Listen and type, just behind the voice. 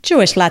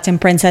Jewish Latin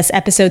Princess,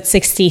 episode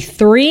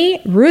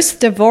 63, Ruth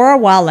Devora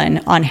Wallen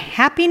on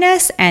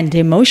happiness and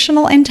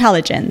emotional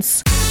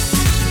intelligence.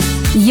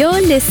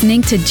 You're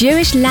listening to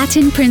Jewish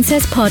Latin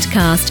Princess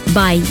podcast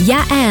by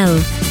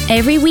Yael.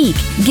 Every week,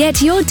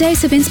 get your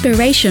dose of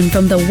inspiration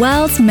from the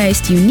world's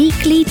most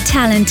uniquely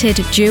talented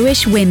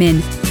Jewish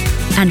women.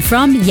 And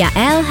from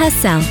Yael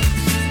herself,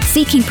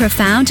 seeking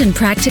profound and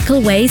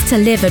practical ways to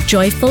live a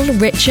joyful,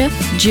 richer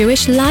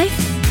Jewish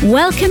life.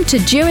 Welcome to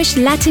Jewish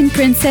Latin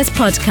Princess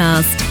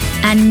podcast.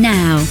 And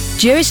now,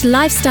 Jewish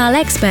lifestyle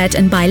expert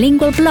and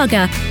bilingual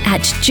blogger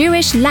at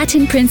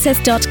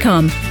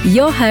JewishLatinPrincess.com,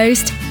 your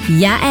host,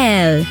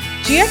 Yael.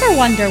 Do you ever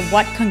wonder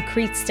what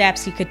concrete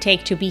steps you could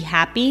take to be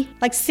happy?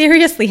 Like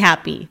seriously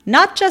happy.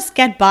 Not just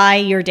get by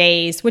your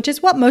days, which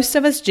is what most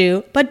of us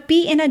do, but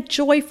be in a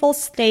joyful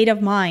state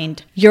of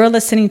mind. You're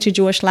listening to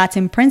Jewish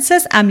Latin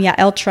Princess. I'm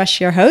Yael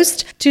Trush, your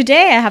host.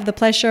 Today, I have the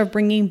pleasure of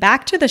bringing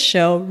back to the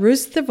show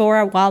Ruth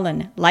Devora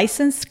Wallen,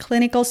 licensed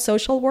clinical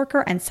social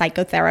worker and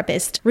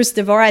psychotherapist. Ruth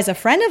Devora is a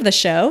friend of the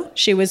show.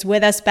 She was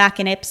with us back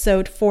in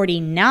episode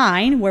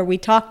 49, where we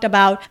talked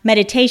about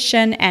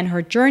meditation and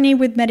her journey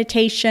with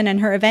meditation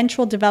and her eventual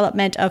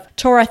development of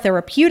Torah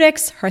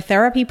therapeutics, her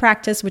therapy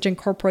practice, which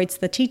incorporates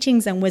the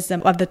teachings and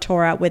wisdom of the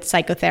Torah with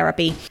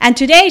psychotherapy. And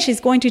today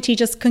she's going to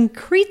teach us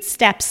concrete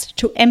steps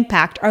to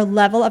impact our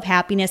level of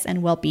happiness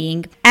and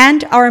well-being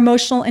and our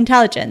emotional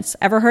intelligence.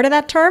 Ever heard of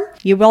that term?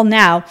 You will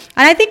now.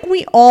 And I think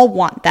we all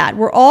want that.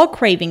 We're all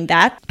craving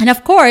that. And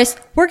of course,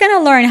 we're going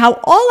to learn how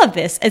all of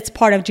this is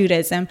part of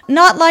Judaism.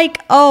 Not like,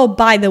 oh,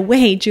 by the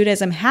way,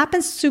 Judaism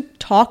happens to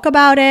talk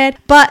about it,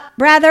 but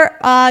rather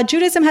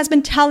Judaism has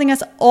been telling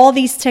us all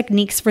these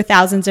techniques for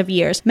thousands of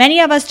years. Many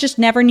of us just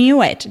never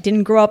knew it,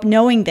 didn't grow up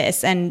knowing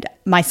this, and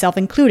myself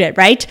included,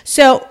 right?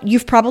 So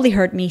you've probably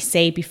heard me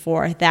say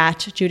before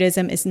that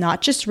Judaism is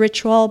not just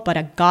ritual, but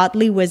a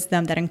godly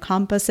wisdom that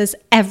encompasses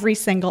every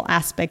single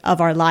aspect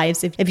of our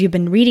lives. If you've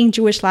been reading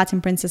Jewish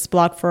Latin Princess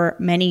blog for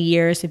many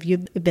years, if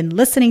you've been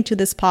listening to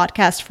this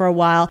podcast for a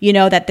while, you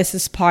know that this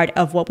is part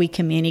of what we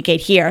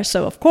communicate here.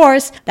 So of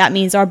course, that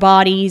means our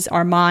bodies,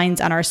 our minds,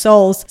 and our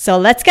souls. So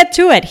let's get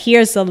to it.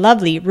 Here's the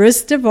lovely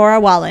Ruth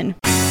Devora Wallen.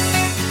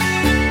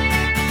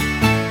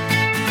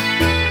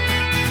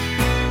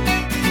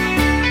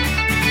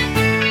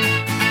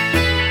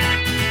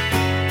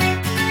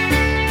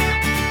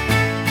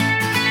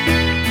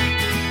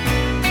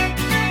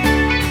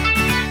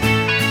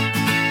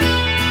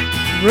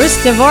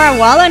 Ruth Devora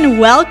Wallen,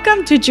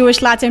 welcome to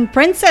Jewish Latin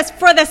Princess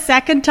for the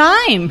second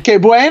time. Que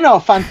bueno,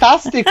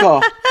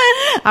 fantastico.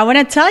 I want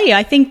to tell you,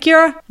 I think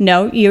you're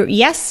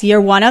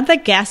one of the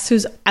guests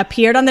who's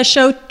appeared on the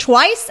show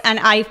twice, and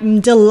I'm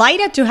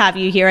delighted to have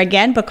you here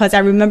again because I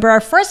remember our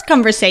first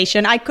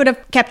conversation. I could have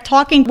kept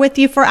talking with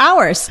you for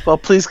hours. Well,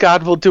 please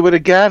God, we'll do it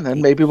again,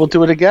 and maybe we'll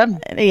do it again.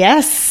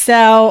 Yes.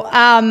 So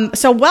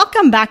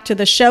welcome back to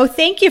the show.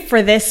 Thank you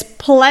for this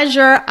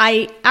pleasure.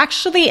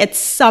 It's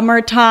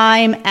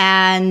summertime,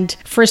 and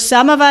for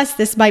some of us,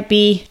 this might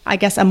be, I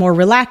guess, a more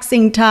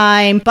relaxing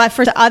time. But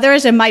for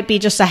others, it might be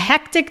just a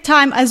hectic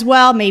time as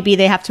well. Maybe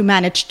they have to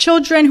manage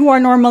children who are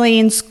normally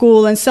in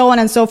school and so on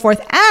and so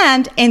forth.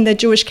 And in the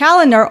Jewish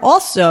calendar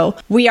also,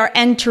 we are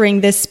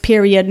entering this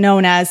period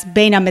known as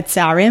Bein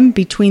HaMetzarim,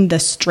 between the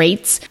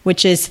straits,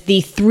 which is the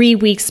 3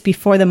 weeks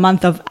before the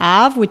month of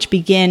Av, which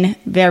begin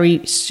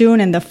very soon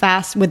with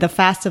the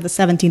fast of the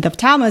 17th of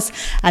Tammuz,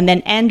 and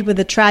then end with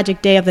the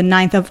tragic day of the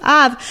 9th of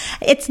Av.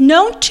 It's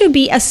known to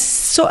be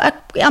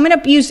I'm going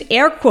to use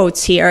air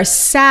quotes here,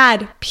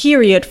 sad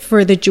period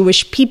for the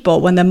Jewish people.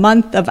 When the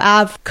month of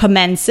Av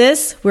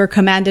commences, we're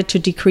commanded to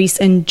decrease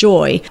in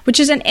joy, which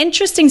is an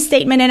interesting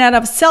statement in and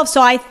of itself.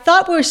 So I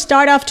thought we'd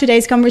start off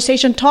today's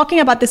conversation talking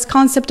about this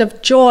concept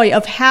of joy,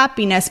 of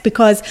happiness,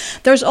 because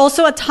there's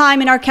also a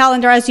time in our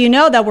calendar, as you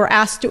know, that we're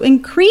asked to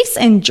increase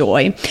in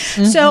joy.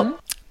 Mm-hmm. So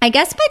I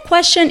guess my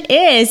question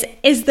is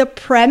the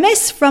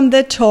premise from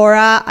the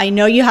Torah, I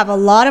know you have a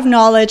lot of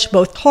knowledge,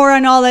 both Torah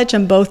knowledge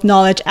and both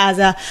knowledge as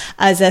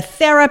a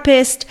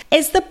therapist.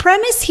 Is the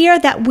premise here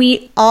that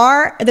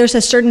there's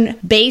a certain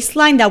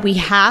baseline that we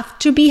have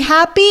to be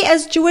happy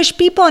as Jewish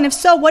people? And if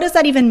so, what does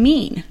that even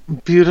mean?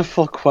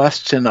 Beautiful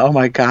question. Oh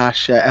my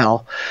gosh,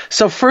 Yael.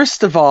 So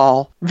first of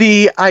all,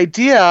 the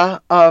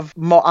idea of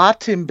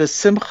mo'atim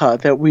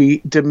b'simcha, that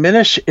we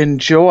diminish in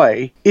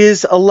joy,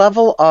 is a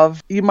level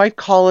of, you might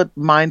call it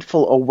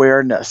mindful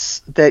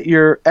awareness, that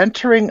you're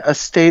entering a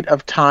state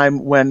of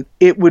time when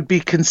it would be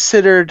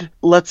considered,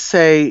 let's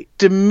say,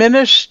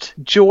 diminished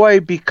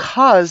joy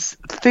because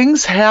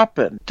things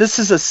happen. This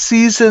is a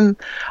season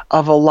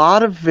of a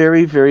lot of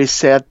very, very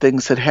sad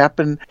things that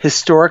happen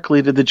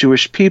historically to the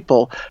Jewish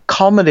people,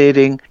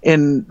 culminating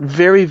in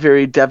very,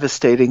 very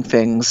devastating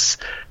things,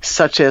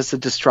 such as the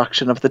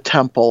destruction of the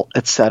temple,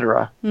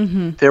 etc.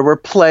 Mm-hmm. There were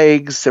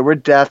plagues, there were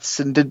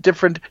deaths, and in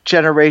different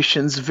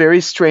generations,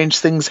 very strange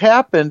things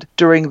happened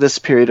during this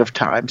period of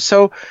time.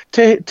 So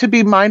to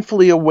be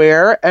mindfully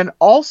aware, and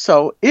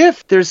also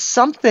if there's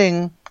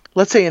something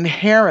let's say,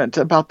 inherent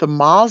about the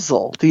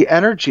mazel, the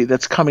energy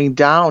that's coming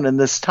down in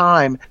this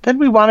time, then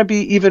we want to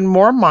be even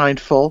more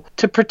mindful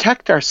to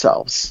protect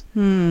ourselves,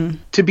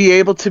 to be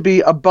able to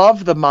be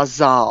above the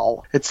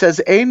mazal. It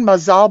says, Ein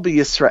mazal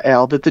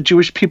b'Yisrael, that the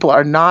Jewish people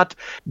are not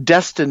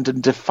destined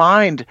and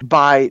defined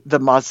by the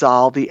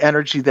mazal, the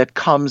energy that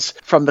comes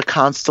from the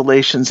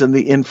constellations and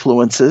the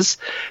influences,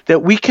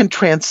 that we can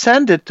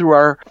transcend it through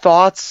our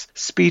thoughts,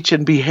 speech,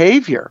 and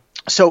behavior.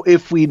 So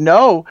if we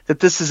know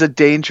that this is a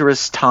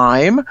dangerous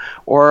time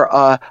or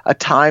a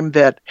time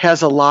that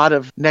has a lot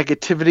of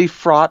negativity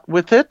fraught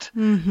with it,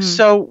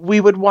 so we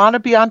would want to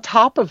be on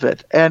top of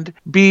it and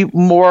be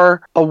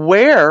more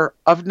aware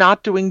of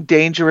not doing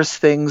dangerous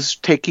things,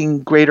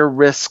 taking greater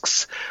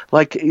risks.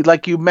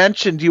 Like you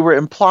mentioned, you were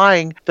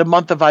implying the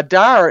month of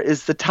Adar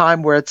is the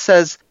time where it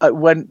says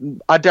when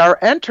Adar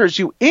enters,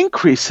 you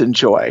increase in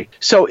joy.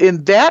 So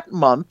in that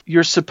month,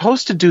 you're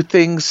supposed to do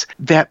things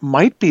that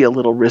might be a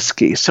little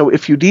risky. So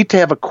if you need to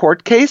have a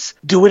court case,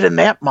 do it in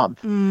that month.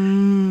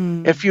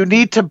 If you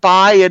need to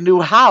buy a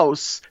new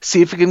house,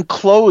 see if you can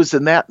close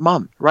in that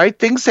month, right?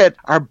 Things that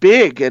are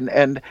big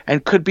and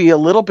could be a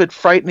little bit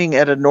frightening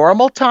at a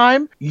normal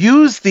time,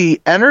 use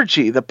the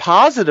energy, the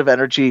positive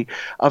energy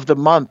of the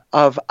month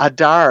of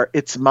Adar,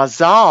 its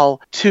mazal,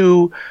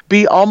 to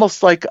be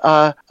almost like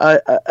an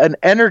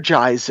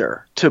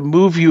energizer to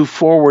move you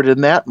forward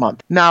in that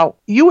month. Now,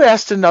 you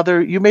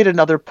made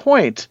another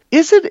point.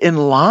 Is it in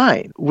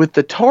line with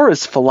the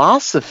Torah's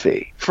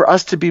philosophy for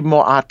us to be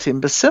mo'atim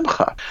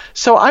b'simcha?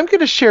 So I'm going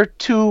to share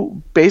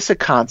two basic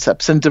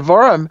concepts. In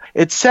Devarim,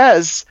 it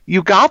says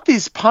you got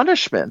these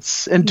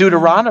punishments. In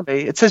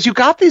Deuteronomy, it says you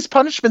got these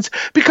punishments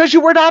because you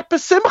were not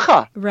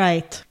b'simcha.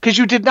 Right. Because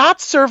you did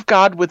not serve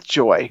God with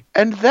joy.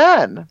 And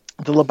then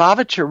the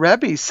Lubavitcher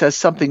Rebbe says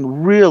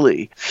something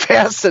really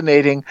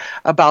fascinating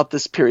about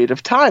this period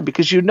of time,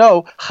 because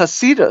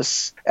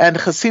Hasidus, and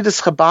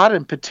Hasidus Chabad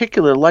in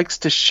particular, likes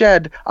to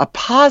shed a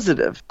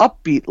positive,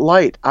 upbeat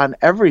light on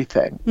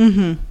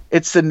everything.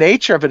 It's the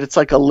nature of it. It's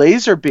like a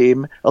laser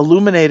beam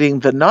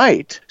illuminating the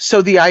night.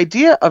 So the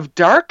idea of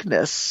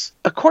darkness,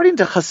 according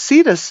to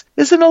Hasidus,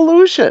 is an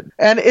illusion.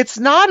 And it's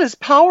not as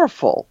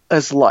powerful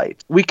as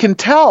light. We can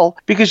tell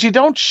because you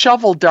don't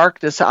shovel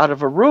darkness out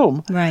of a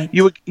room. Right.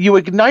 You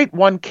ignite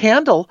one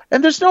candle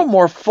and there's no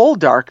more full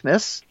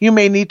darkness. You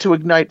may need to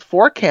ignite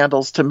 4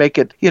 candles to make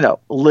it,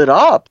 lit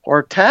up,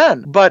 or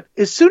 10. But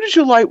as soon as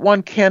you light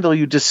one candle,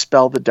 you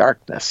dispel the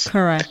darkness.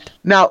 Correct.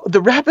 Now,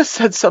 the Rebbe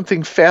said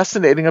something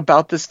fascinating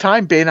about this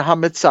time, Bein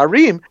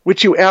HaMitzarim,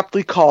 which you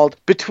aptly called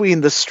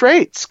between the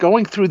straits,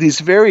 going through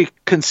these very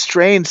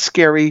constrained,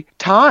 scary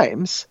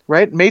times,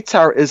 right?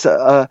 Mitzar is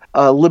a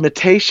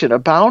limitation, a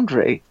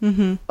boundary.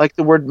 Like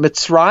the word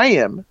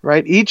Mitzrayim,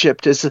 right?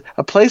 Egypt is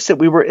a place that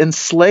we were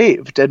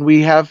enslaved, and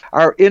we have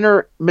our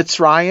inner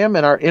Mitzrayim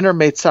and our inner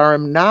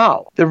Mitzarim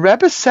now. The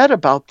Rebbe said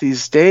about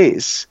these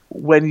days,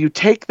 when you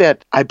take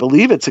that, I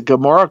believe it's a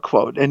Gemara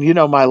quote, and you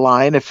know my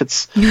line, if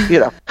it's,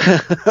 even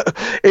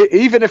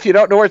if you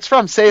don't know where it's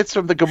from, say it's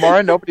from the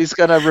Gemara, nobody's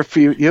going to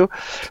refute you.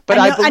 But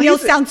and you'll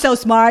sound so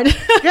smart.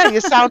 Yeah, you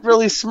sound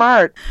really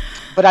smart.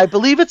 But I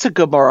believe it's a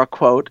Gemara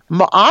quote.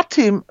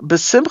 Ma'atim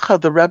b'simcha,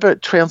 the Rebbe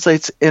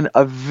translates in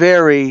a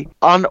very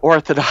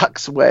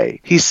unorthodox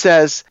way. He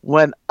says,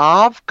 when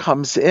Av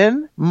comes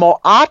in,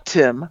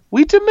 Ma'atim,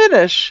 we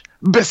diminish,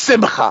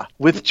 b'simcha,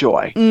 with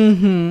joy.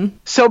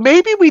 So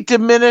maybe we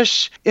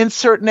diminish in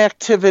certain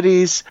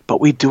activities,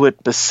 but we do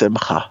it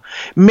b'simcha.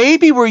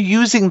 Maybe we're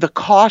using the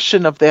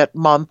caution of that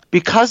month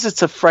because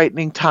it's a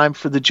frightening time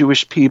for the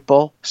Jewish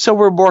people, so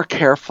we're more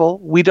careful.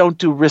 We don't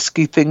do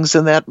risky things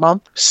in that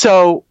month.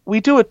 So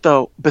we do it,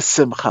 though,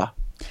 b'simcha.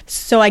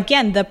 So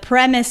again, the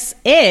premise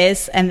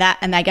is, and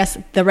I guess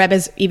the Rebbe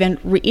is even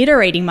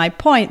reiterating my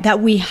point, that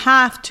we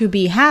have to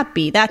be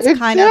happy. That's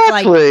kind of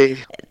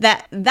like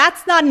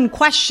that's not in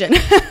question.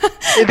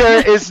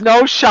 There is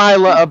no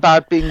shaila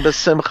about being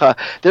b'simcha.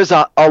 There's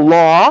a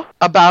law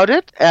about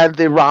it, and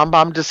the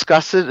Rambam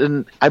discusses it,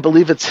 and I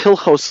believe it's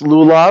Hilchos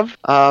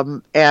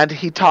Lulav, and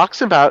he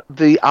talks about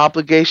the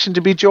obligation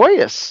to be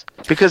joyous.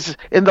 Because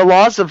in the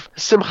laws of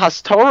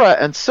Simchas Torah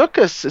and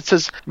Sukkos, it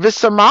says,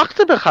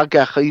 V'samachta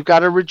b'chagecha, you've got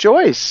to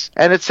rejoice.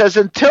 And it says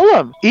in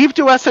Tillim,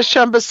 Ivdu es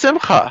Hashem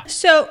b'simcha.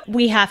 So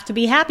we have to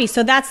be happy.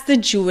 So that's the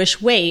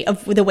Jewish way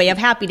of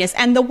happiness.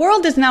 And the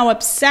world is now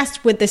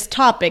obsessed with this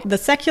topic, the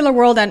secular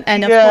world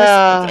and of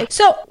course.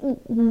 So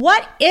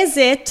what is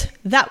it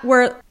that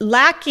we're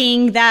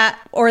lacking that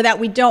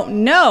we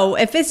don't know?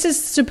 If this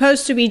is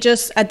supposed to be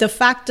just a de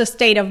facto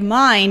state of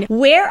mind,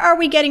 where are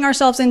we getting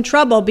ourselves in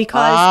trouble?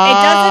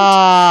 Because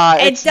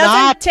it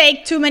doesn't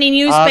take too many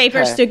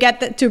newspapers to get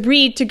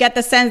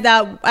the sense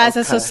that as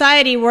a society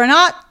society, we're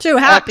not too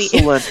happy.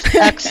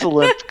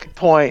 Excellent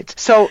point.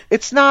 So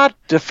it's not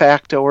de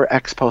facto or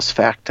ex post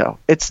facto.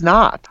 It's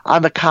not.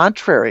 On the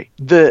contrary,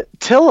 the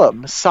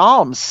Tillim,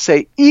 Psalms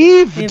say,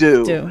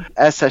 Ivdu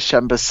es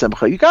Hashem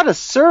b'simcha. You got to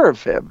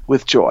serve him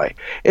with joy.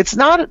 It's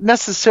not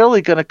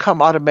necessarily going to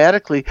come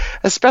automatically,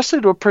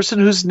 especially to a person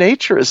whose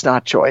nature is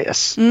not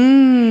joyous.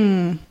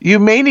 You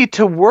may need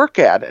to work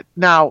at it.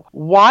 Now,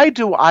 why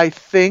do I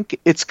think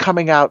it's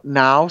coming out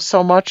now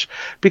so much?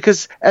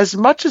 Because as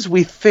much as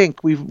we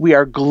think we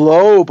are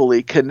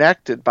globally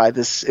connected by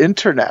this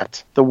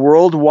internet, the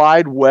World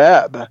Wide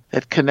Web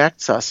that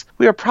connects us,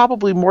 we are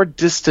probably more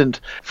distant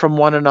from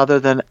one another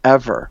than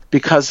ever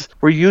because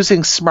we're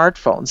using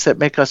smartphones that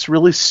make us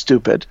really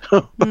stupid.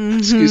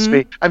 Excuse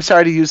me. I'm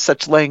sorry to use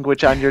such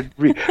language on your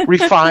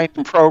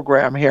refined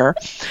program here.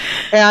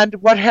 And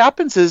what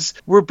happens is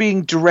we're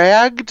being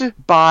dragged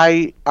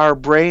by our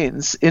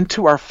brains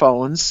into our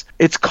phones.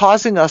 It's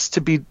causing us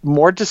to be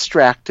more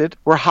distracted.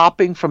 We're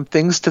hopping from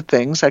things to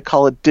things. I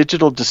call it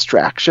digital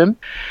distraction.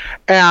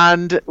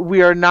 And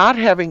we are not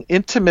having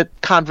intimate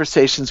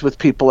conversations with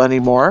people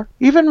anymore.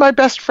 Even my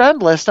best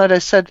friend last night, I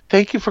said,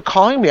 thank you for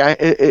calling me.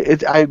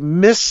 I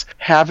miss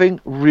having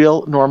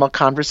real normal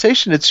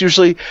conversation. It's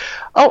usually,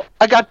 oh,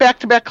 I got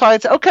back-to-back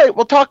clients. Okay,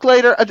 we'll talk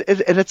later.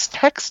 And it's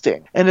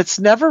texting. And it's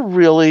never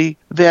really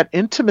that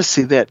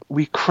intimacy that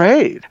we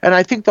crave. And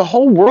I think the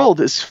whole world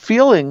is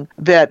feeling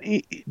that.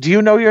 Do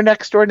you know your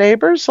next door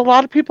neighbors? A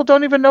lot of people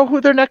don't even know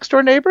who their next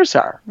door neighbors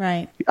are.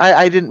 Right.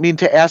 I didn't mean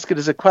to ask it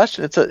as a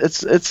question. It's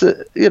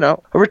a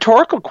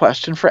rhetorical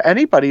question for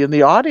anybody in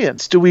the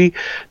audience. Do we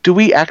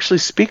actually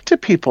speak to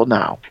people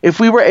now? If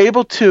we were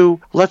able to,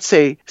 let's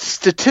say,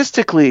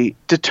 statistically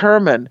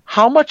determine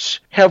how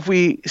much have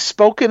we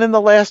spoken in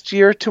the last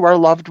year to our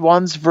loved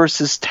ones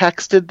versus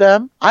texted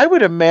them, I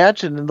would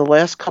imagine in the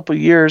last couple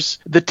of years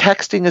the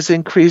texting has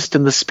increased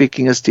and the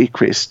speaking has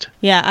decreased.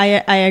 Yeah,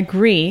 I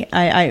agree.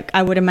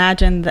 I would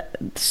imagine that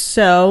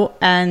so,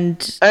 and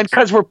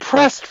because we're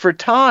pressed for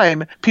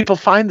time, people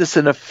find this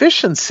an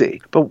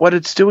efficiency, but what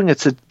it's doing,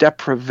 it's a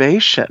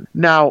deprivation.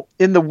 Now,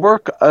 in the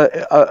work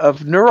of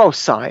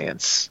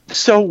neuroscience,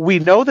 so we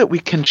know that we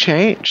can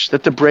change,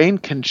 that the brain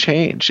can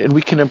change, and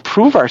we can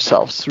improve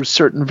ourselves through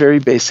certain very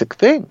basic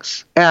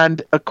things.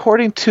 And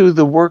according to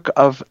the work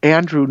of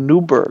Andrew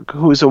Newberg,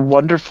 who is a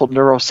wonderful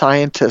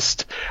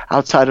neuroscientist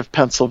outside of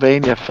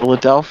Pennsylvania,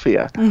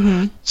 Philadelphia,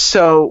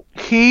 so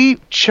he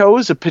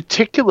chose a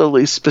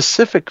particularly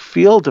specific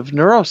field of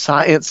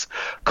neuroscience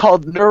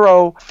called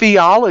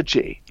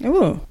neurotheology.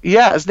 Ooh.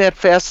 Yeah, isn't that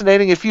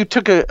fascinating? If you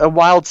took a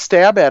wild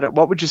stab at it,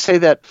 what would you say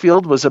that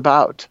field was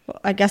about?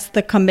 I guess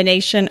the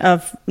combination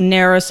of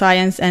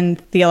neuroscience and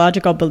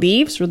theological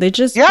beliefs,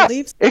 religious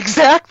beliefs? Yes,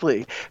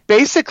 exactly.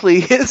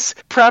 Basically, his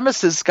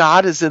premise is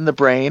God is in the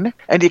brain,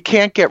 and you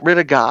can't get rid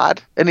of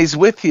God, and he's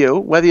with you,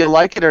 whether you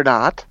like it or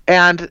not.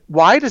 And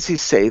why does he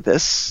say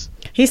this?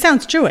 He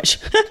sounds Jewish.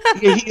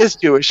 He is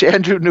Jewish,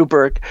 Andrew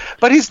Newberg.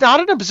 But he's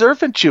not an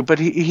observant Jew, but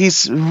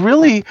he's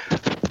really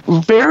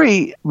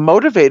very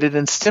motivated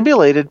and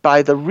stimulated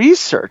by the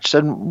research.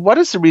 And what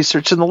is the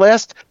research? In the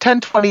last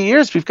 10, 20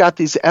 years, we've got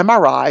these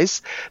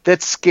MRIs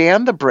that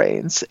scan the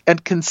brains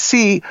and can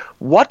see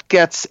what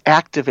gets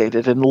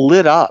activated and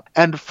lit up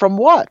and from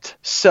what.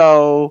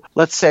 So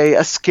let's say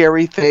a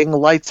scary thing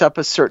lights up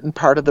a certain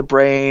part of the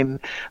brain,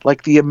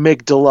 like the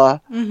amygdala,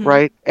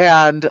 right?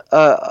 And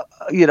a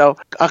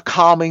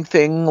calming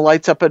thing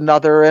lights up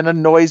another, and a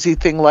noisy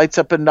thing lights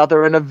up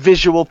another, and a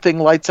visual thing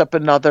lights up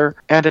another.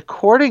 And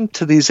according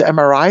to these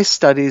MRI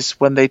studies,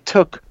 when they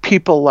took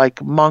people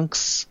like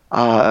monks,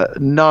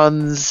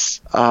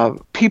 nuns,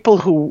 people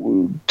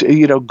who,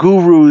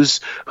 gurus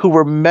who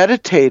were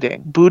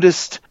meditating,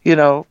 Buddhist,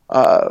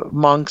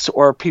 monks,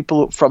 or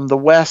people from the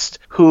West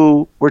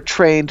who were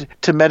trained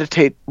to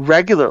meditate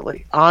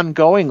regularly,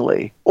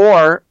 ongoingly,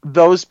 or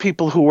those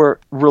people who were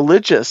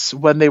religious,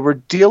 when they were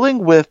dealing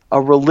with a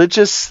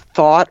religious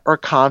thought or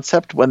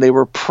concept, when they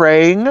were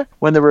praying,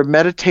 when they were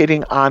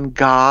meditating on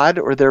God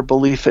or their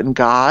belief in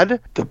God,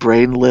 the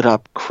brain lit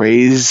up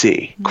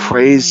crazy.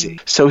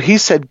 So he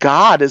said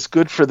God is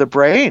good for the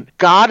brain.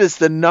 God is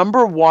the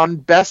number one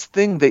best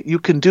thing that you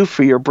can do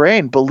for your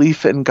brain,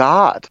 belief in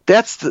God.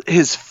 That's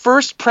his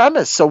first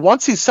premise. So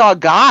once he saw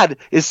God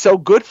is so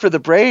good for the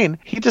brain,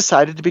 he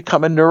decided to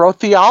become a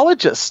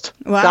neurotheologist.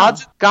 Wow.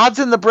 God's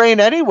in the brain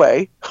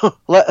anyway.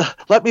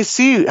 Let me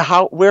see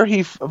where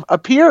he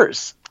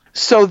appears.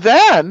 So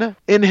then,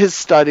 in his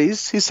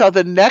studies, he saw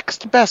the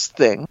next best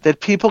thing that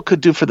people could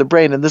do for the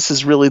brain, and this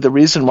is really the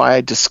reason why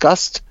I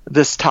discussed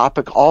this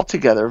topic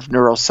altogether of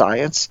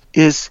neuroscience,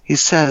 is, he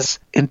says,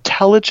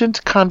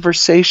 intelligent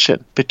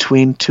conversation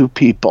between two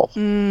people.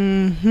 He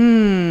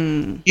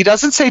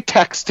doesn't say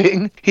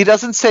texting. He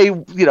doesn't say,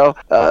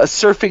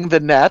 surfing the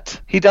net.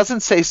 He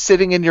doesn't say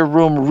sitting in your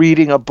room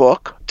reading a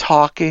book.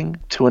 Talking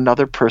to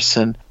another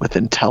person with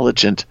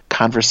intelligent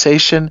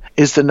conversation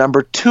is the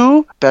number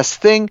 2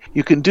 best thing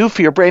you can do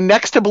for your brain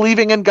next to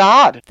believing in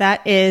God.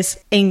 That is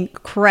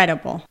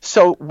incredible.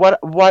 So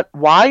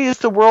why is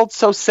the world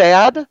so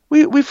sad?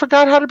 We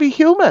forgot how to be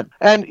human.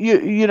 And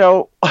you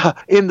know,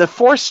 in the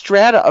 4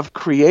 strata of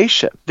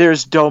creation,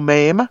 there's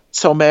Domaim,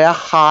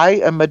 Someach,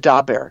 Chai, and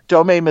Medaber.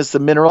 Domaim is the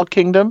mineral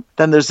kingdom,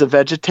 then there's the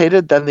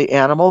vegetated, then the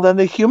animal, then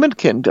the human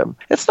kingdom.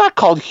 It's not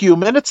called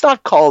human, it's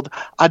not called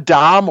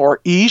Adam or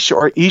Ish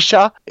or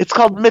Isha. It's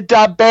called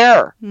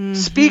Medaber,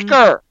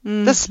 speaker,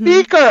 the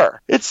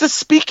speaker. It's the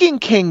speaking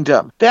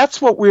kingdom.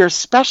 That's what we're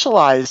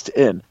specialized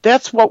in.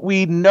 That's what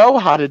we know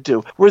how to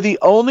do. We're the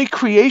only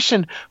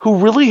creation who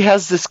really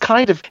has this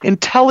kind of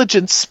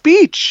intelligent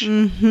speech.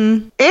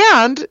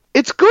 And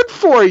it's good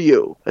for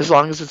you as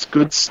long as it's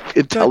good,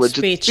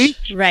 intelligent speech.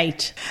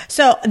 Right.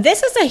 So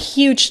this is a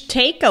huge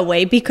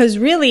takeaway, because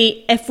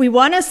really, if we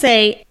want to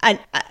say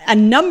a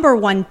number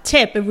 1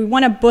 tip, if we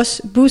want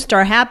to boost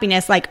our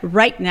happiness, like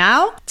right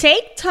now,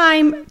 take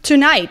time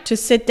tonight to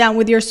sit down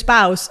with your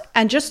spouse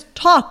and just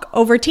talk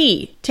over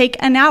tea. Take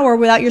an hour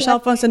without your cell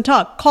phones and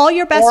talk. Call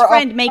your best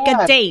friend, make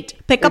a date.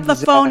 Pick up the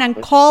phone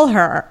and call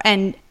her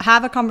and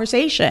have a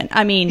conversation.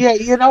 I mean... Yeah,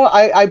 you know,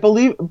 I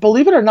believe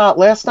it or not,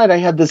 last night I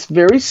had this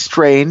very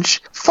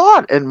strange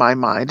thought in my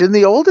mind. In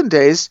the olden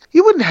days,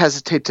 you wouldn't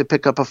hesitate to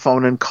pick up a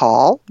phone and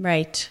call.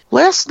 Right.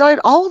 Last night,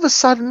 all of a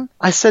sudden,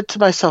 I said to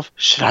myself,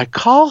 should I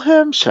call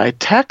him? Should I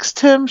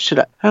text him?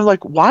 I'm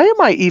like, why am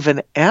I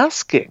even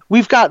asking?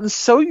 We've gotten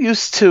so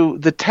used to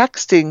the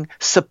texting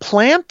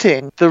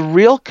supplanting the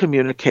real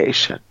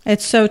communication.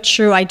 It's so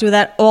true. I do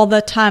that all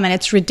the time, and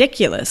it's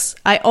ridiculous.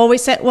 I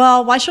always said,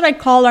 well, why should I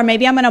call her?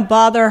 Maybe I'm going to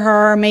bother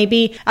her.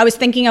 Maybe I was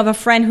thinking of a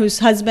friend whose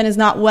husband is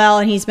not well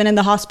and he's been in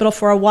the hospital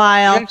for a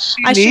while. And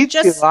I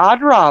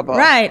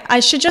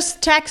should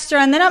just text her,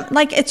 and then I'm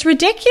like, it's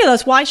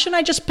ridiculous. Why shouldn't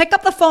I just pick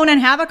up the phone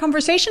and have a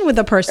conversation with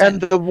the person?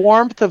 And the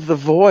warmth of the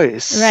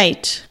voice.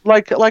 Right.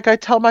 Like I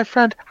tell my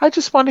friend, I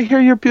just want to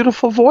hear your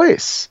beautiful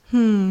voice.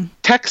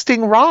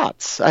 Texting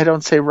rots. I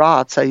don't say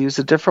rots. I use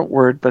a different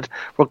word, but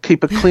we'll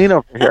keep it clean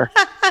over here.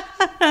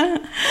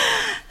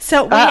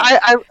 So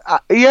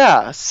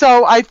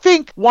So I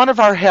think one of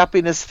our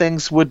happiness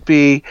things would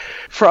be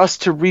for us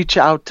to reach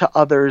out to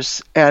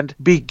others and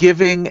be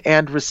giving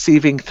and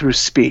receiving through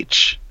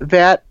speech.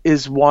 That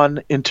is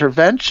one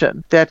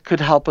intervention that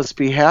could help us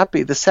be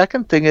happy. The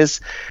second thing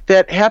is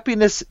that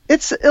happiness,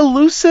 it's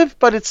elusive,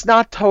 but it's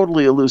not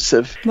totally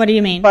elusive. What do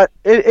you mean? But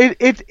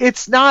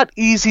it's not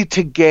easy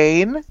to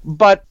gain,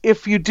 but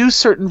if you do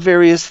certain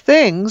various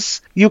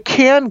things, you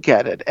can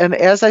get it. And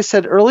as I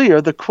said earlier,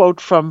 the quote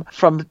from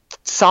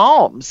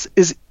Psalms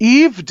is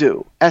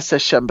Ivdu es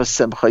Hashem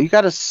b'simcha. You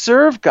got to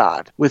serve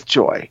God with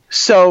joy.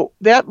 So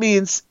that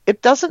means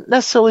it doesn't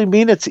necessarily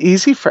mean it's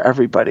easy for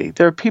everybody.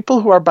 There are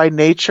people who are by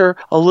nature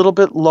a little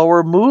bit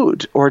lower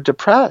mood or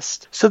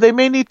depressed, so they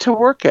may need to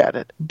work at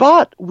it.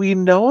 But we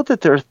know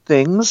that there are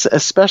things,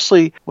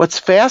 especially what's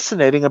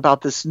fascinating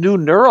about this new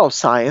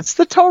neuroscience,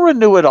 the Torah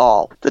knew it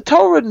all. The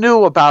Torah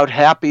knew about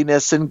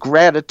happiness and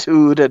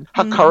gratitude, and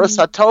Hakaras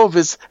HaTov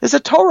is a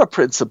Torah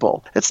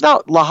principle. It's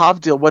not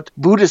lahavdil, what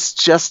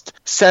Buddhists just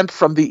sent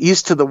from the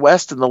east to the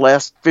west in the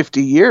last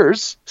 50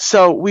 years.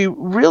 So we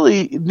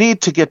really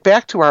need to get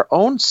back to our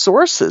own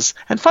sources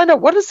and find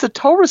out, what does the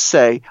Torah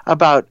say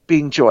about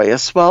being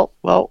joyous? Well,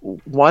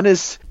 one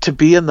is to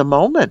be in the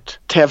moment,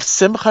 to have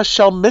simcha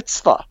shel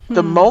mitzvah,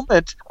 the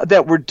moment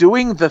that we're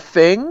doing the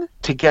thing,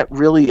 to get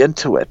really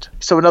into it.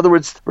 So in other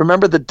words,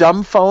 remember the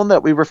dumb phone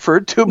that we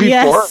referred to before?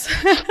 Yes.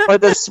 Or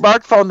the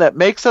smartphone that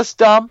makes us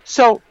dumb?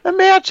 So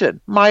imagine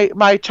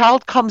my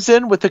child comes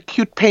in with a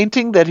cute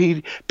painting that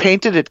he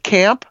painted at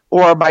camp,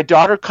 or my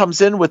daughter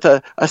comes in with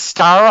a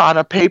star on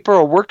a paper,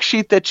 a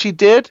worksheet that she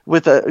did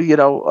with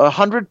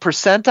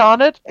 100%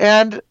 on it,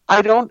 and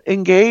I don't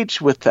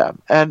engage with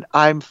them, and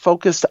I'm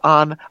focused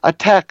on a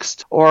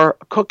text or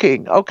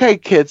cooking. Okay,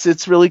 kids,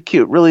 it's really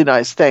cute, really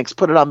nice, thanks,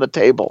 put it on the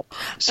table.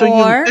 So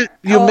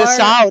you miss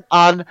out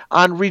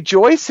on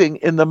rejoicing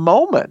in the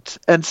moment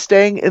and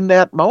staying in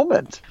that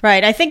moment.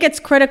 Right. I think it's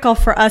critical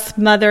for us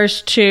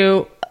mothers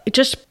to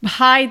just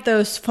hide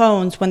those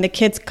phones when the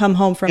kids come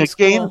home from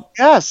school.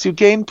 You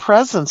gain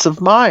presence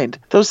of mind.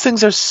 Those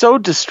things are so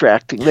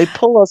distracting. They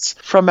pull us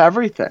from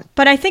everything.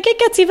 But I think it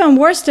gets even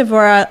worse,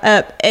 Devorah,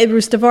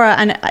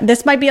 and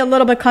this might be a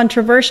little bit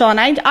controversial, and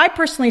I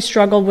personally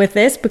struggle with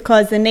this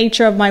because the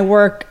nature of my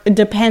work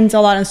depends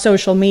a lot on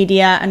social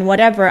media and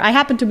whatever. I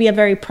happen to be a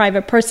very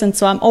private person,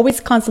 so I'm always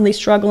constantly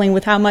struggling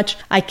with how much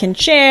I can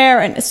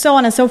share and so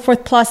on and so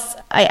forth. Plus,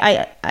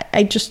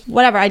 I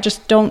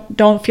just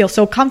don't feel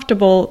so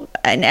comfortable joyful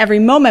in every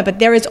moment. But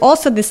there is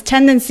also this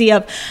tendency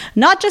of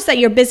not just that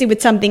you're busy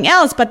with something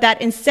else, but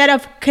that instead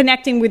of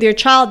connecting with your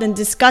child and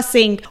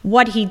discussing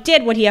what he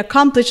did, what he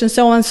accomplished, and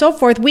so on and so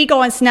forth, we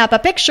go and snap a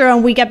picture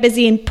and we get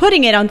busy in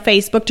putting it on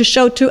Facebook to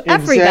show to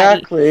everybody.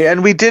 Exactly.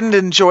 And we didn't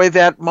enjoy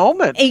that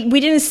moment. We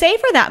didn't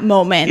savor that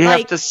moment. You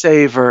have to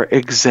savor,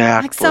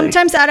 exactly. Like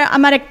sometimes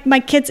I'm at my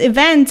kid's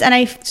event and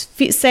I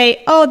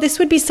say, oh, this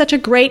would be such a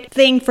great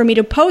thing for me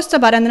to post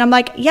about. And then I'm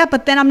like, yeah,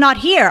 but then I'm not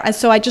here. And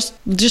so I just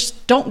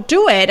don't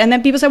do it. And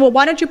then people say, well,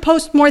 why don't you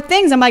post more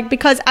things? I'm like,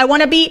 because I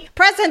want to be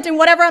present in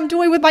whatever I'm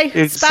doing with my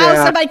spouse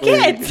and my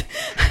kids.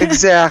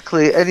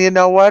 Exactly. And you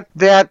know what?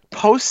 That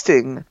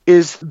posting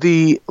is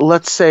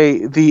let's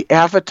say, the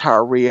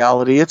avatar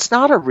reality. It's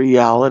not a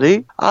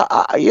reality.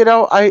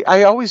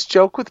 I always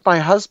joke with my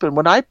husband,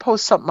 when I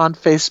post something on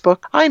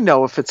Facebook, I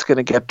know if it's going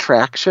to get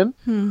traction.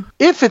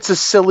 If it's a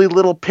silly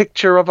little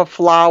picture of a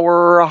flower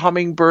or a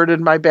hummingbird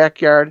in my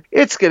backyard,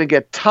 it's going to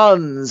get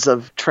tons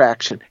of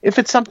traction. If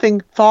it's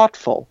something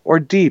thoughtful or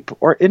deep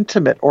or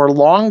intimate or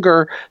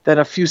longer than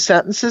a few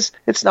sentences,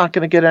 it's not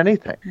going to get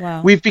anything.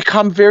 Wow. We've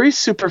become very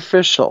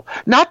superficial.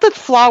 Not that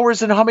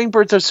flowers and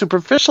hummingbirds are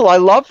superficial. I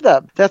love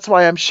them. That's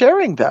why I'm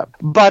sharing them.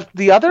 But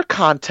the other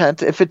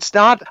content, if it's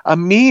not a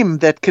meme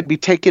that can be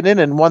taken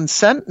in one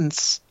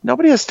sentence,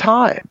 nobody has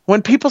time.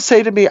 When people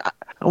say to me,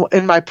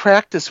 in my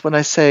practice, when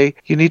I say,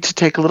 you need to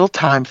take a little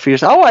time for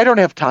yourself, I don't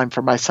have time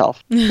for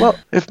myself. Well,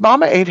 if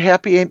mama ain't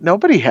happy, ain't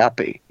nobody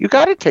happy. You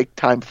got to take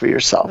time for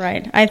yourself.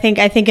 Right. I think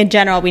in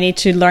general, we need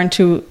to learn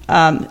to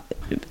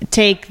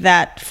take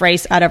that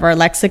phrase out of our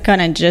lexicon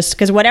and just,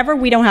 because whatever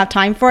we don't have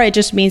time for, it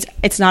just means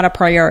it's not a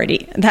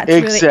priority.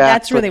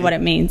 That's really what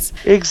it means.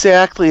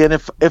 Exactly. And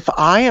if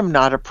I am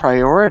not a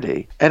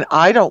priority and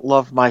I don't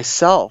love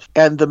myself,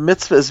 and the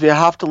mitzvah is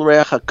v'ahavta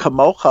l'reacha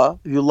kamocha,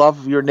 you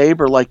love your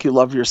neighbor like you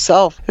love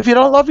yourself. If you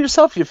don't love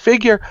yourself, you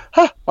figure,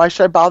 why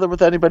should I bother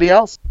with anybody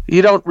else?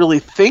 You don't really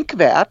think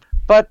that.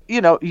 But,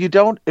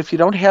 if you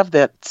don't have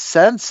that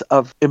sense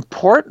of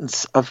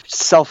importance of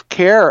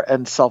self-care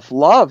and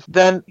self-love,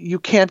 then you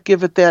can't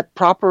give it that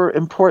proper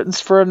importance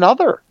for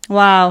another.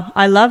 Wow,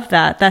 I love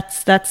that.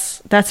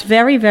 That's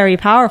very, very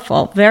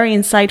powerful, very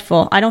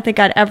insightful. I don't think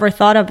I'd ever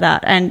thought of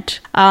that. And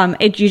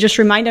you just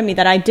reminded me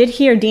that I did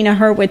hear Dina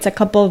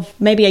Hurwitz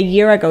maybe a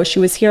year ago. She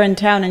was here in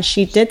town and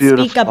she did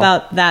speak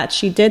about that.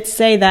 She did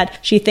say that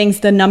she thinks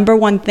the number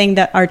one thing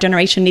that our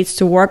generation needs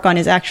to work on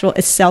is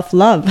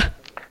self-love.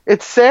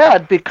 It's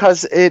sad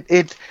because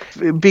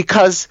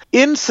because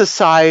in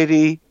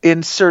society,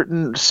 in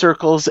certain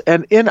circles,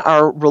 and in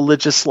our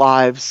religious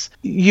lives,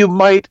 you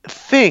might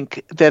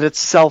think that it's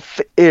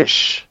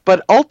selfish,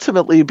 but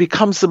ultimately it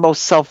becomes the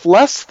most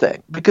selfless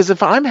thing. Because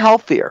if I'm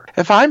healthier,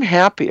 if I'm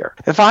happier,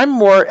 if I'm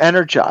more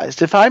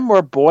energized, if I'm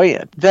more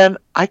buoyant, then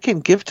I can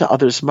give to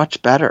others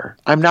much better.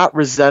 I'm not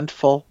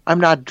resentful. I'm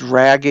not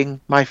dragging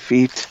my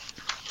feet,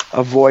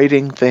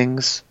 that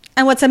things.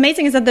 And what's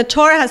amazing is that the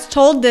Torah has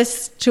told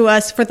this to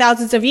us for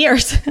thousands of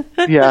years.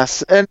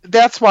 Yes, and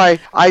that's why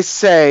I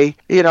say,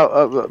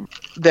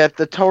 that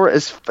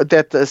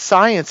the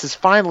science is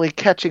finally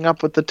catching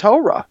up with the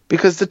Torah,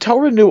 because the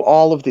Torah knew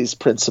all of these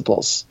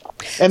principles.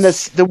 And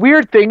the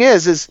weird thing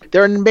is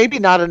there are maybe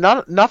not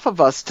enough of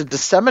us to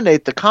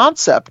disseminate the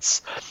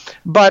concepts,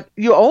 but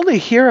you only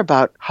hear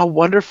about how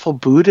wonderful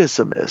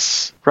Buddhism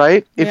is,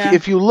 right?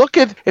 If you look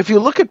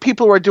at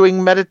people who are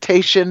doing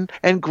meditation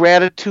and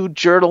gratitude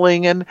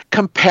journaling and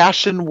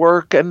compassion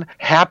work and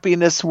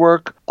happiness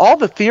work, all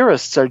the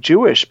theorists are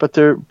Jewish, but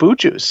they're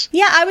Bujus.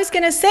 Yeah, I was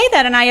going to say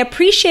that, and I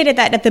appreciated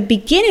that at the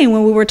beginning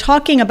when we were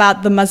talking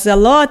about the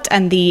mazalot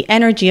and the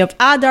energy of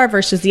Adar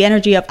versus the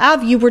energy of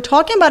Av. You were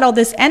talking about all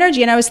this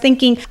energy, and I was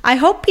thinking, I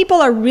hope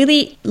people are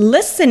really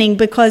listening,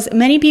 because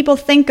many people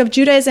think of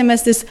Judaism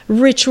as this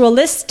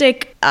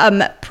ritualistic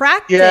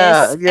practice,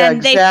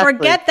 and they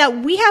forget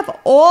that we have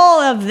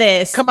all of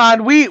this. Come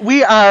on,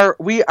 we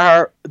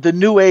are the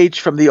new age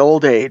from the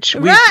old age.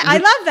 I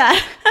love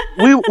that.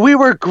 we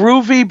were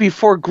groovy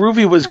before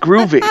groovy was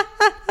groovy.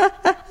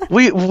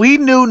 We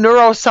knew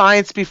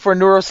neuroscience before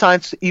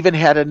neuroscience even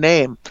had a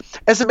name.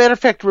 As a matter of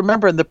fact,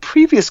 remember in the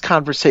previous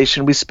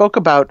conversation, we spoke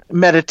about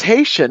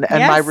meditation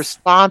and my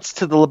response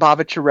to the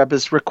Lubavitcher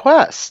Rebbe's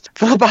request.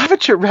 The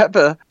Lubavitcher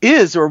Rebbe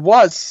is or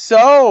was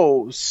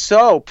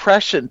so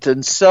prescient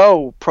and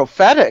so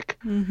prophetic.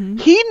 Mm-hmm.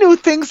 He knew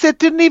things that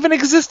didn't even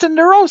exist in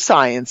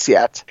neuroscience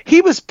yet.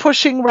 He was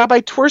pushing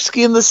Rabbi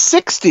Twersky in the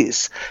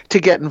 60s to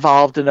get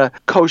involved in a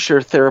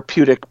kosher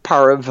therapeutic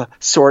parv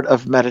sort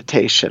of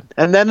meditation.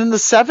 And then in the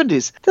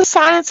 70s, the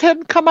science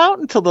hadn't come out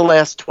until the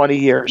last 20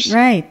 years.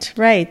 Right.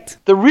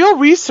 The real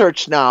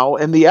research now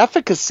and the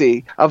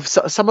efficacy of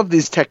some of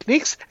these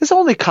techniques is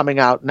only coming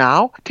out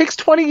now. It takes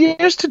 20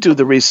 years to do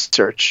the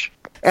research.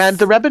 And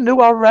the Rebbe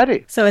knew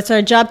already. So it's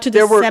our job to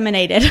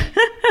disseminate it.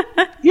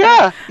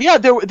 Yeah.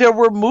 There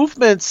were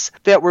movements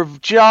that were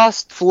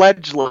just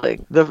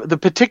fledgling. The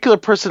particular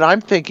person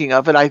I'm thinking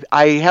of, and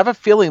I have a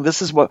feeling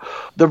this is what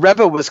the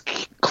Rebbe was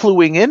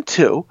cluing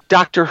into,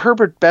 Dr.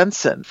 Herbert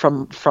Benson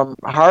from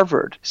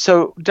Harvard.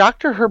 So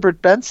Dr.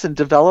 Herbert Benson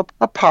developed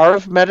a power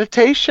of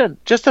meditation,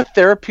 just a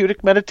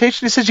therapeutic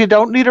meditation. He says you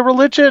don't need a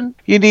religion.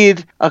 You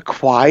need a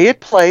quiet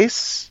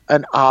place,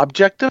 an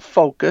object of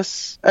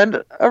focus,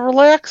 and a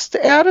relaxed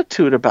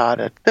attitude about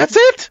it. That's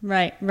it.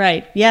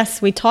 Right.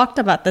 Yes, we talked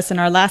about this in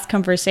our last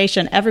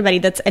conversation. Everybody,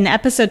 that's in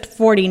episode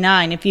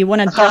 49. If you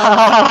want to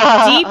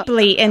delve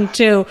deeply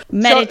into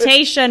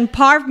meditation,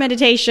 Parv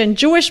meditation,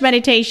 Jewish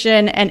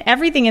meditation, and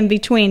everything in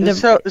between,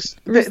 Ruth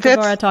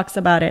Devora talks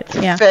about it.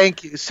 Yeah.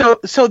 Thank you. So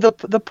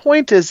the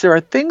point is there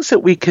are things that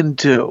we can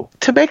do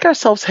to make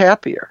ourselves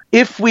happier.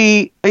 If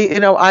we,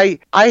 I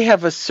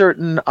have a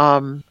certain,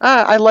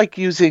 I like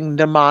using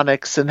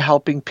mnemonics and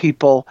helping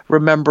people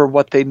remember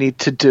what they need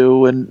to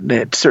do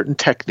and certain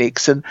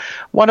techniques. And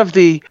one of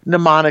the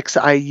mnemonics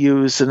I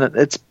use, and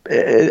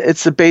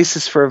it's the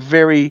basis for a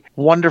very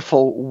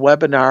wonderful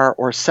webinar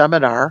or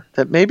seminar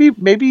that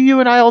maybe you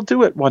and I will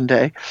do it one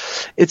day.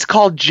 It's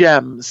called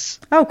GEMS.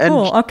 Oh,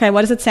 cool. Okay,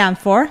 what does it stand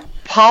for?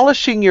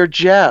 Polishing your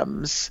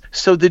gems.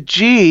 So the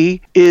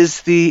G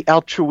is the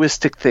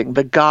altruistic thing,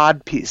 the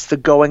God piece, the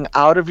going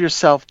out of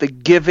yourself, the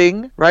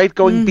giving, right?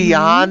 Going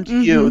beyond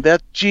you.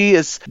 That G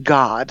is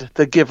God,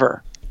 the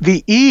giver.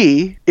 The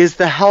E is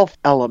the health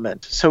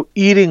element. So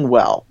eating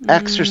well,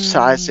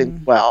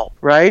 exercising well,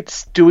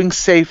 right? Doing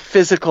safe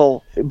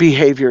physical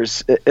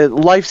behaviors,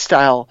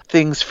 lifestyle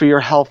things for your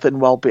health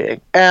and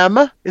well-being.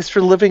 M is for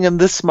living in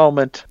this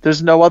moment.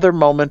 There's no other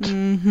moment.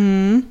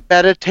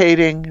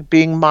 Meditating,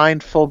 being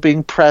mindful,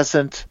 being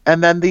present.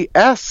 And then the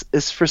S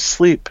is for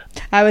sleep.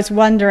 I was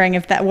wondering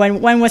if that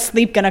when was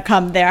sleep going to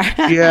come there?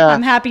 Yeah.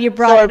 I'm happy you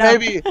brought it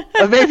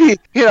up. Maybe,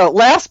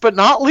 last but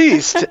not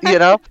least,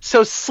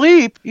 So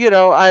sleep,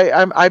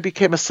 I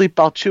became a sleep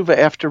Baal Tshuva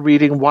after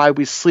reading Why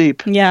We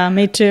Sleep. Yeah,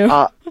 me too.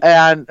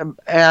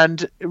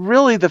 And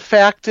really the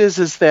fact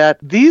is that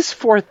these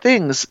four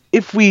things,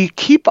 if we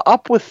keep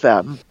up with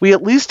them, we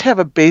at least have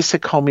a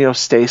basic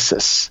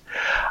homeostasis.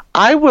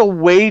 I will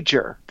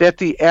wager that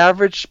the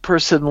average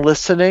person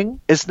listening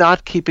is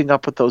not keeping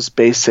up with those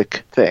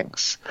basic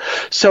things.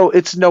 So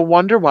it's no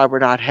wonder why we're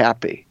not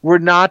happy. We're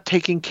not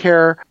taking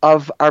care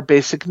of our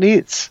basic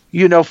needs.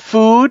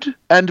 Food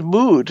and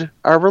mood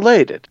are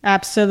related.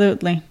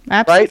 Absolutely.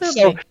 Right?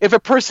 So if a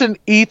person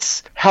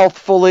eats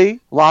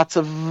healthfully, lots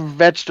of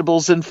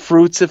vegetables and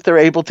fruits, if they're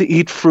able to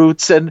eat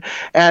fruits and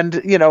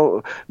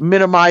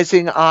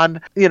minimizing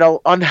on,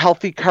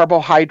 unhealthy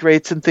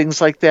carbohydrates and things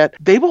like that,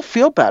 they will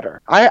feel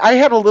better. I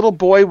had a little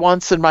boy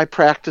once in my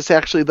practice.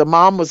 Actually, the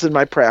mom was in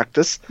my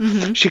practice.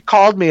 She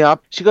called me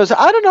up. She goes,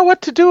 I don't know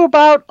what to do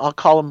about, I'll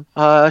call him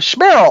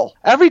Schmerl.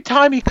 Every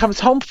time he comes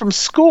home from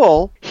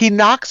school, he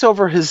knocks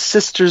over his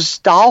sister's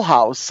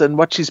dollhouse and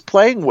what she's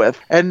playing with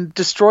and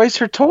destroys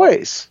her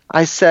toys.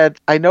 I said,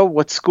 I know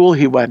what school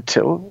he went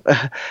to,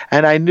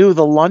 and I knew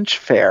the lunch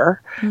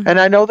fare, and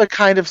I know the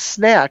kind of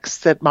snacks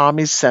that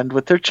mommies send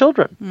with their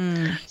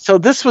children. So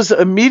this was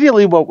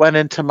immediately what went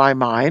into my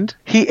mind.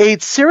 He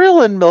ate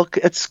cereal and milk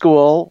at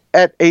school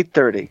at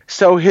 8:30.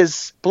 So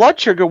his blood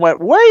sugar went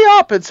way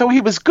up, and so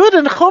he was good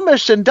in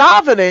Chumash and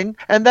davening,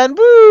 and then,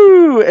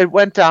 it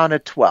went down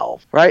at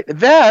 12, right?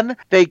 Then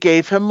they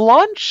gave him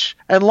lunch,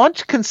 and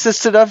lunch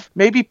consisted of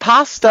maybe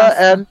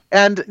pasta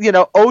and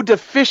Oda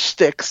fish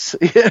sticks,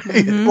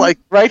 like,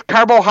 right?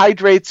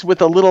 Carbohydrates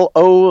with a little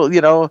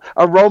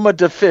aroma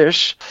de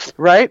fish,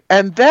 right?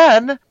 And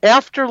then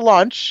after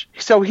lunch,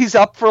 so he's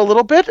up for a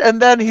little bit,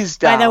 and then he's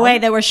down. By the way,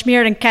 they were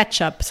smeared in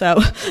ketchup, so.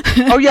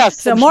 Oh,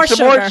 yes. So more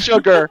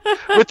sugar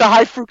with the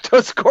high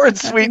fructose corn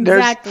sweeteners.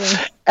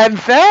 Exactly. And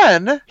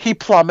then he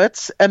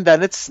plummets, and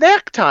then it's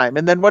snack time.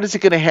 And then what is he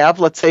going to have?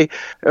 Let's say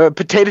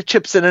potato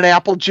chips and an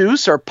apple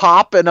juice, or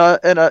pop and a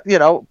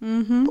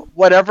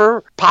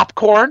whatever,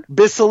 popcorn,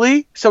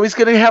 Bissell. So he's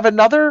going to have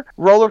another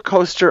roller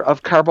coaster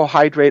of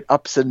carbohydrate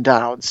ups and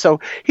downs. So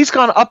he's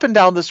gone up and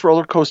down this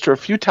roller coaster a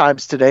few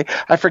times today.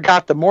 I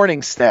forgot the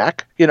morning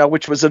snack,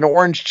 which was an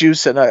orange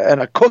juice and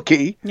a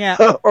cookie,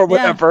 or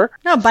whatever.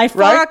 Yeah. No, by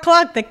 4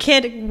 o'clock, the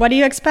kid, what do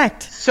you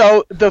expect?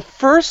 So the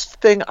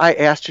first thing I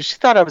asked her, she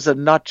thought I was a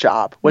nut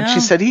job when she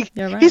said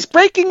he's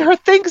breaking her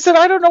things and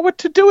I don't know what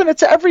to do and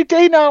it's every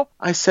day now.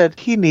 I said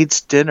he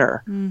needs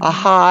dinner, a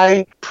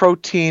high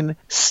protein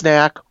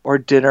snack or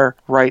dinner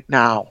right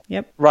now.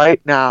 Yep. Right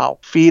now.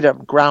 Feed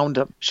him, ground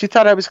him. She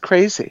thought I was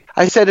crazy.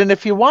 I said, and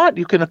if you want,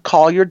 you can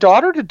call your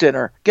daughter to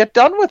dinner. Get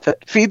done with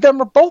it. Feed them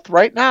both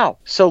right now.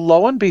 So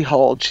lo and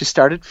behold, she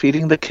started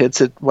feeding the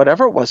kids at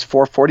whatever it was,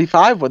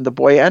 4:45 when the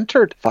boy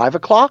entered. 5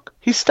 o'clock.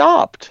 He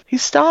stopped.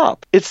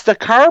 It's the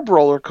carb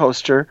roller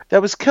coaster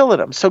that was killing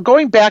him. So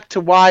going back to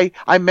why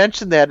I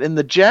mentioned that in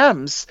the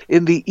GEMS,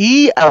 in the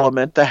E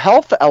element, the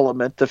health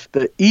element,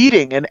 the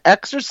eating and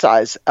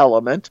exercise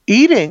element,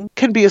 eating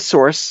can be a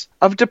source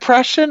of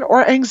depression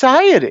or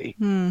anxiety.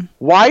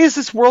 Why is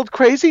this world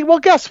crazy? Well,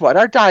 guess what?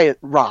 Our diet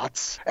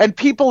rots. And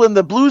people in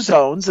the blue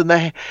zones, in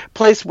the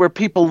place where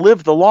people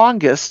live the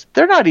longest,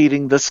 they're not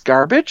eating this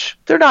garbage.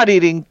 They're not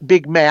eating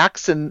Big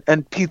Macs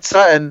and pizza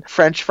and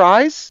French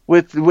fries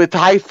with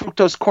high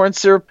fructose corn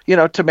syrup,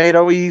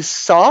 tomato-y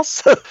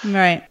sauce.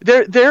 Right.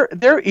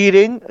 They're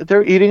eating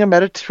a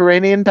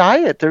Mediterranean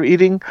diet. They're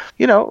eating,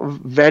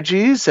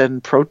 veggies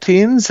and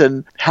proteins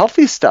and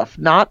healthy stuff,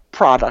 not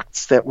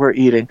products that we're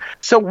eating.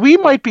 So we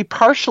might be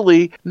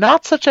partially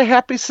not such a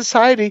happy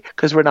society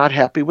because we're not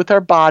happy with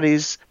our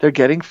bodies. They're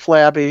getting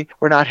flabby.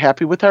 We're not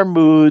happy with our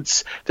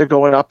moods. They're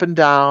going up and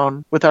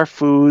down with our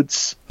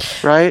foods,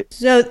 right?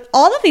 So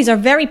all of these are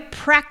very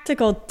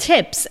practical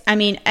tips. I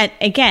mean,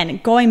 again,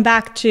 going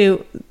back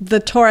to the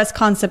Torah's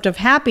concept of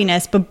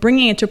happiness, but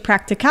bringing it to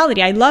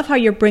practicality. I love how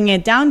you're bringing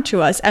it down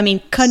to us. I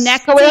mean,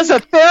 connecting. So as a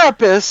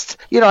therapist,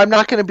 I'm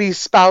not going to be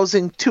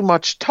espousing too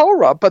much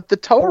Torah, but the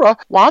Torah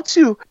wants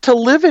you to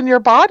live in your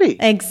body.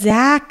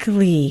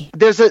 Exactly.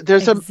 There's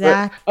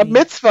a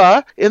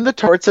mitzvah in the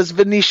Torah. It says,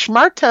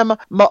 "V'nishmartem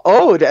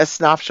ma'od es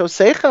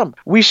nafshosechem."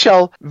 We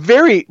shall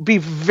be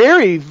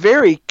very,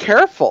 very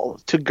careful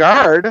to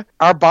guard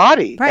our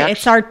body. Right.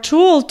 It's our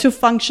tool to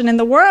function in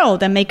the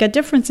world and make a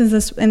difference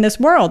in this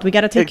world. We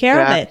got to take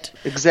care of it.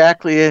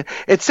 Exactly.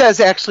 It says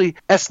actually,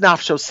 es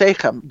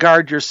nafshosechem,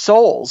 guard your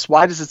souls.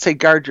 Why does it say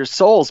guard your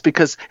souls?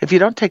 Because if you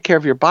don't take care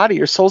of your body,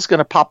 your soul's going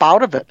to pop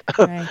out of it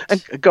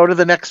and go to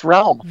the next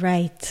realm.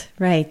 Right.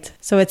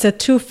 So it's a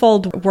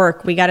twofold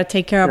work. We got to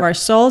take care of our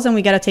souls and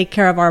we got to take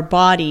care of our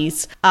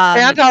bodies.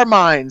 And our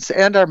minds.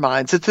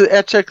 It's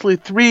actually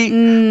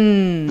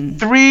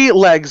three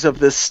legs of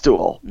this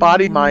stool: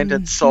 body, mind,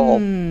 and soul.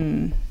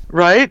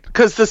 Right?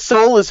 Because the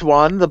soul is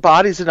one, the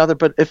body's another.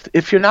 But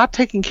if you're not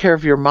taking care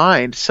of your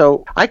mind,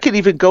 so I could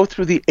even go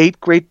through the 8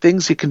 great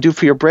things you can do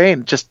for your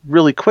brain just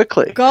really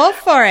quickly. Go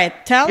for it.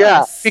 Tell us.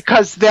 Yeah,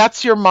 because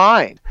that's your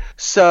mind.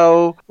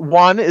 So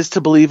 1 is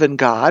to believe in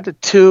God.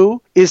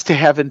 2 is to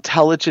have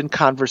intelligent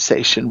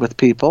conversation with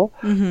people.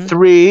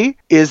 3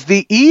 is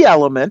the E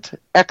element,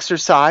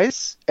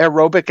 exercise,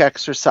 aerobic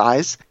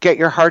exercise. Get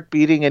your heart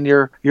beating and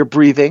your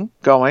breathing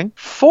going.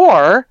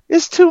 4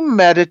 is to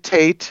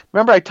meditate.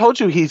 Remember, I told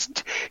you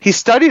he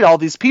studied all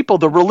these people.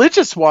 The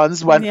religious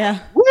ones went,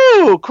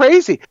 woo,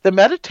 crazy. The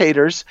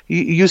meditators,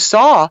 you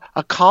saw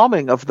a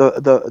calming of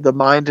the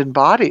mind and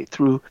body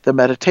through the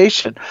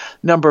meditation.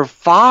 Number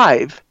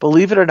 5,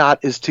 believe it or not,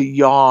 is to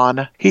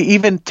yawn. He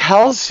even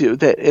tells you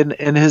that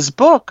in his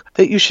book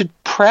that you should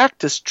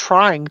practice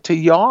trying to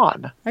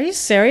yawn. Are you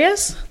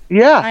serious?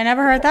 Yeah. I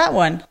never heard that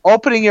one.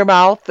 Opening your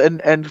mouth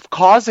and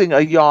causing a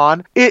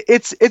yawn.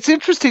 It's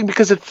interesting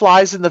because it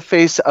flies in the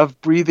face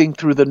of breathing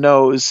through the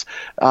nose.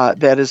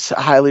 That is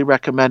highly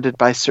recommended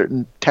by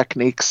certain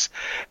techniques,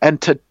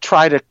 and to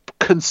try to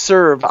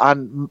conserve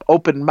on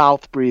open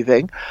mouth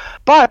breathing.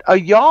 But a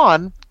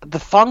yawn, the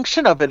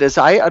function of it, as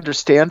I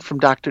understand from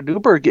Dr.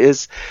 Newberg,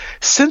 is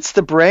since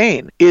the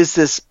brain is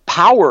this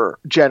power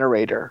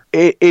generator,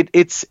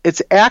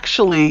 it's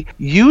actually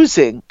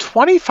using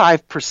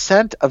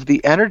 25% of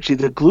the energy,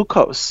 the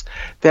glucose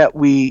that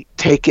we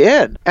take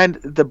in. And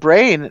the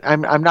brain,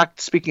 I'm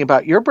not speaking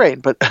about your brain,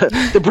 but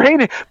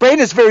the brain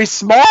is very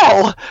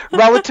small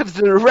relative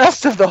to the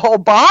rest of the whole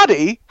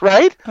body,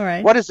 right? All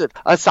right. What is it?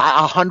 A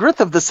 100th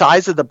of the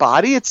size of the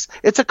body? It's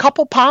a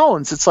couple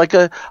pounds. It's like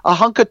a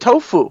hunk of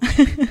tofu.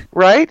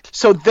 Right?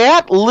 So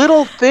that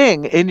little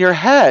thing in your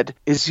head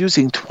is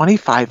using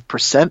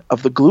 25%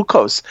 of the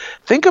glucose.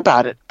 Think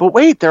about it. But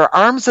wait, there are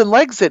arms and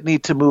legs that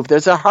need to move.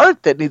 There's a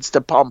heart that needs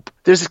to pump.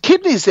 There's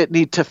kidneys that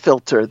need to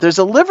filter. There's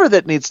a liver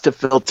that needs to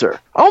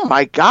filter. Oh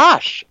my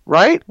gosh,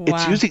 right? Wow.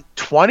 It's using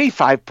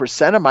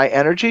 25% of my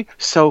energy.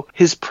 So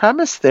his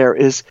premise there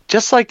is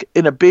just like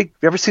in a big,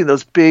 you ever seen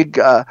those big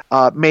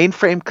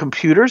mainframe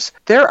computers?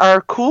 There are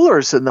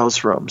coolers in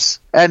those rooms.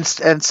 And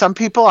some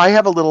people, I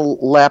have a little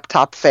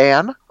laptop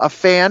fan, a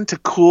fan to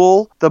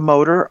cool the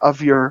motor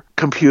of your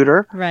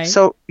computer. Right.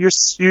 So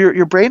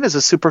your brain is a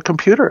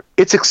supercomputer.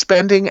 It's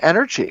expending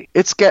energy.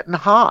 It's getting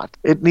hot.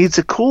 It needs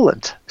a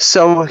coolant.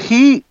 So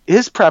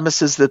his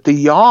premise is that the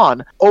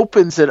yawn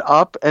opens it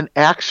up and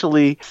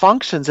actually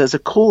functions as a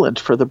coolant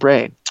for the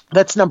brain.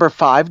 That's number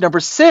 5.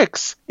 Number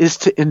 6 is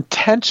to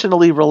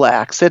intentionally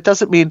relax. That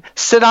doesn't mean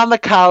sit on the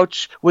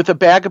couch with a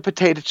bag of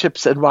potato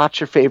chips and watch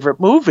your favorite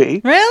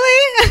movie.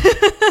 Really?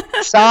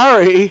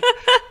 Sorry.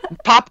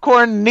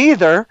 Popcorn,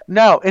 neither.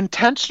 No,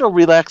 intentional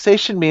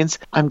relaxation means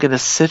I'm going to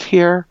sit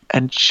here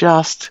and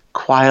just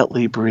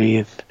quietly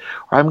breathe.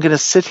 Or I'm going to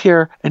sit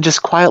here and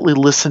just quietly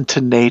listen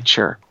to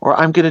nature. Or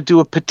I'm going to do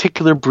a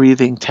particular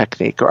breathing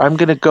technique. Or I'm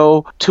going to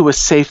go to a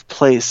safe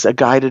place, a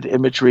guided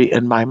imagery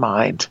in my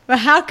mind. But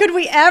how could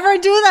we ever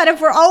do that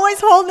if we're always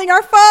holding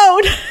our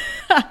phone?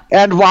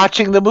 And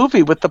watching the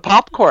movie with the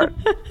popcorn.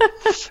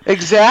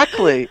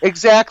 Exactly.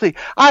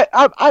 I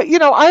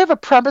have a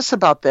premise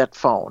about that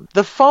phone.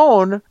 The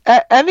phone,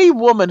 any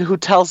woman who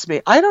tells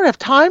me, I don't have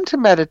time to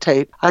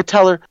meditate, I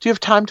tell her, do you have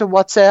time to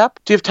WhatsApp?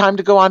 Do you have time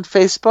to go on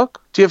Facebook?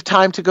 Do you have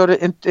time to go to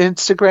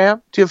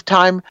Instagram? Do you have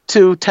time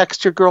to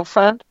text your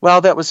girlfriend?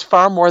 Well, that was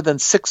far more than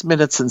 6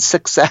 minutes and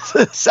 6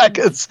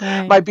 seconds.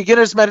 Right. My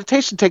beginner's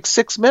meditation takes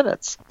 6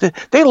 minutes.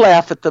 They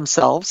laugh at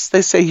themselves.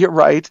 They say, you're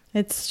right.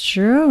 It's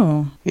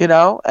true.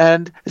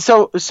 And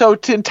so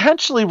to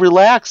intentionally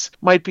relax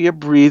might be a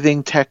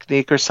breathing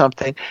technique or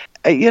something.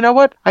 You know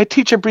what? I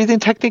teach a breathing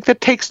technique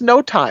that takes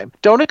no time.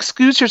 Don't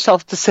excuse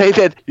yourself to say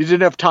that you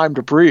didn't have time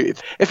to breathe.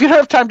 If you don't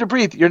have time to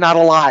breathe, you're not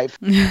alive.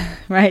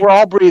 Right. We're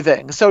all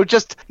breathing. So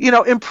just,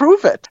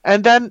 improve it.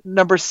 And then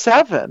number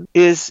 7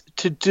 is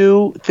to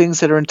do things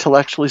that are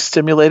intellectually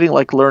stimulating,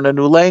 like learn a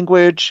new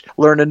language,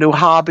 learn a new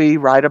hobby,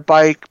 ride a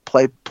bike,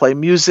 play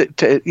music,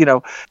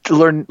 to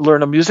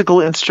learn a musical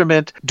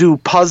instrument, do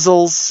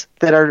puzzles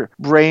that are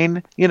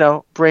brain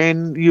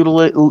utilizing,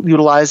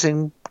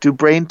 do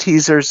brain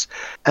teasers.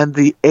 And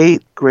the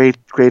 8th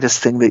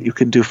greatest thing that you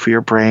can do for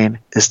your brain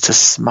is to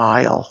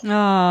smile. Oh,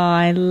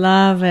 I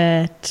love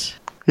it.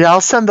 Yeah,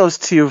 I'll send those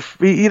to you.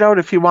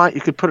 If you want,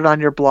 you could put it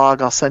on your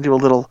blog. I'll send you a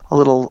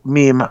little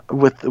meme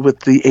with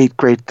the 8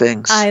 great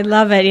things. I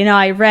love it.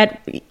 I read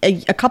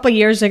a couple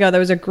years ago, there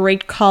was a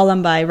great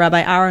column by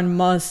Rabbi Aaron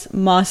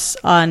Moss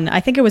on, I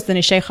think it was the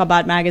Neshei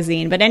Chabad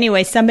magazine. But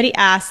anyway, somebody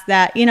asked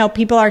that,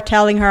 people are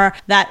telling her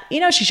that,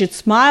 she should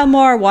smile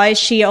more. Why is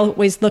she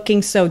always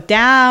looking so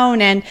down?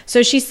 And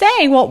so she's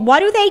saying, well, what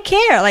do they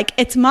care? Like,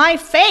 it's my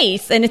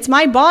face and it's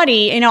my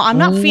body. I'm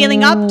not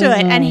feeling up to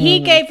it. And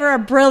he gave her a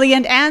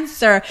brilliant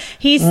answer.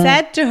 He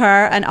said to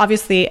her, and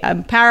obviously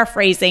I'm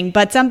paraphrasing,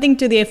 but something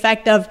to the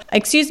effect of,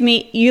 excuse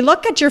me, you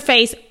look at your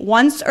face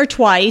once or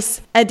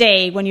twice a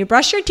day when you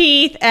brush your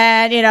teeth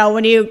and,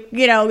 when you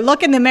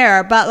look in the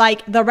mirror. But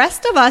like the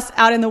rest of us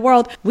out in the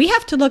world, we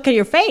have to look at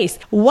your face.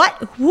 What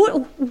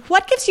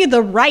gives you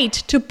the right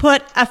to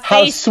put a face?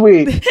 How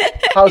sweet.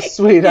 How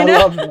sweet. I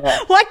love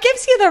that. What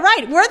gives you the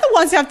right? We're the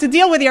ones who have to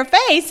deal with your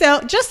face.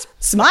 So just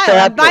smile.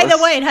 And by the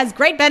way, it has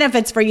great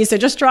benefits for you. So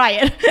just try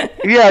it.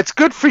 Yeah, it's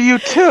good for you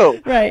too.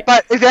 Right.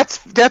 But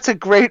that's a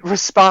great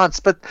response.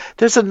 But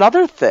there's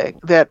another thing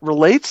that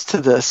relates to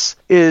this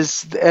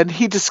and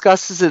he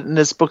discusses it in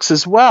his books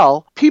as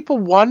well. People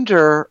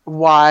wonder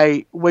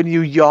why when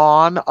you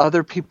yawn,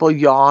 other people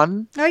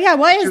yawn. Oh yeah,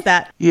 why is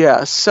that?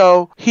 Yeah,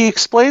 so he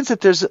explains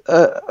that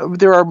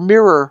there are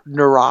mirror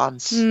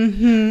neurons,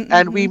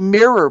 and we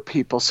mirror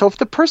people. So if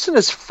the person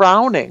is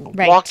frowning,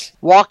 right,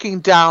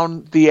 walking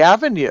down the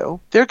avenue,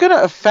 they're going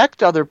to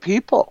affect other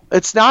people.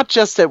 It's not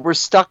just that we're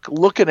stuck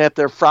looking at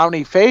their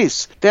frowny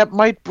face. That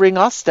might bring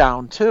us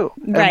down too.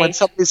 Right. And when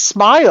somebody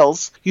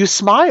smiles, you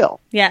smile.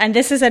 Yeah, and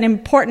this is an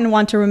important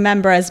one to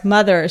remember as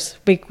mothers,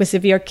 because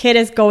if your kid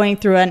is going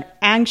through an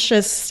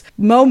anxious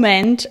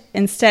moment,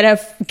 instead of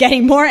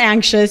getting more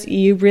anxious,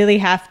 you really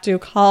have to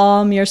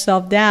calm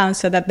yourself down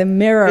so that the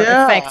mirror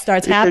effect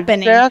starts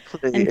happening.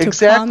 And to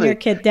calm your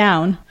kid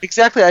down.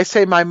 Exactly. I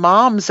say my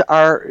moms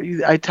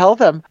I tell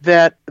them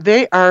that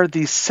they are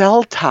the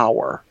cell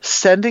tower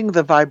sending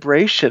the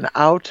vibration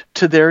out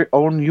to their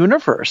own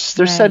universe.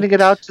 They're sending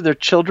it out to their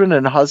children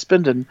and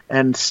husband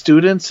and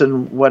students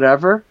and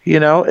whatever.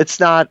 It's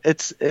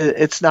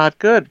not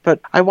good.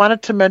 But I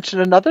wanted to mention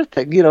another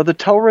thing. The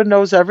Torah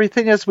knows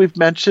everything, as we've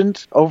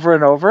mentioned over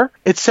and over.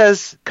 It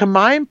says,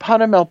 Kamayim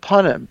panim el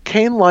panim,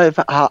 kain lev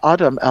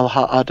ha'adam el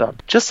ha'adam.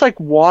 Just like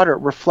water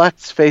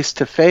reflects face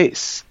to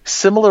face,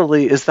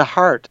 similarly is the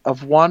heart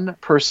of one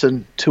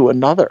person to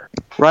another.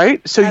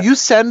 Right? So you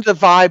send the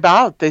vibe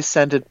out, they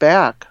send it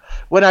back.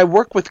 When I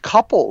work with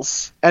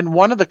couples and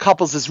one of the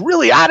couples is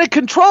really out of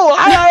control,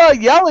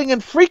 yelling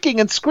and freaking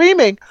and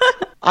screaming,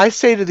 I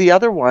say to the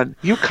other one,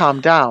 you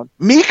calm down.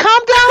 Me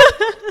calm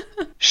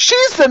down?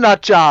 She's the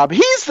nut job.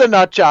 He's the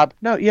nut job.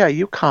 No,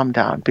 you calm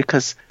down,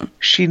 because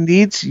she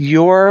needs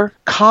your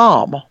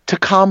calm to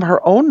calm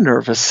her own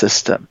nervous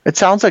system. It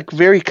sounds like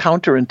very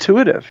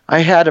counterintuitive. I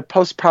had a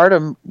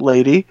postpartum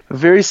lady, a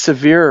very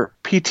severe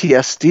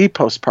PTSD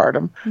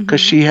postpartum,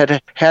 because she had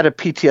a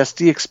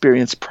PTSD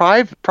experience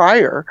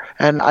prior,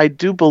 and I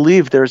do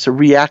believe there's a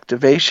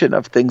reactivation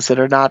of things that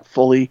are not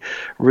fully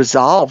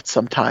resolved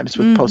sometimes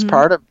with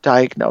postpartum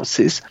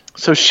diagnoses.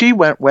 So she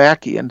went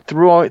wacky and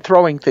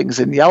throwing things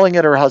and yelling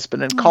at her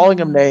husband and calling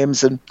him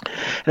names. And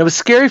it was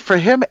scary for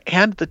him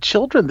and the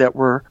children that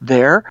were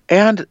there,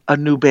 and a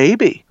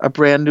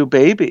brand new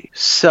baby.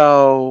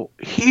 So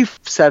he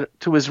said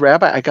to his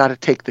rabbi, I got to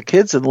take the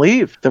kids and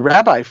leave. The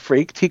rabbi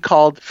freaked. He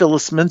called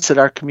Phyllis Mintz at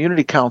our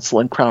community council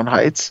in Crown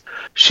Heights.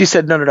 She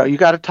said, no, you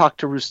got to talk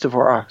to Ruth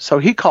Devora. So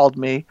he called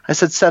me. I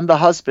said, send the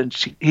husband.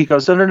 He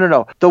goes,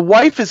 no. The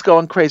wife is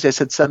going crazy. I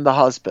said, send the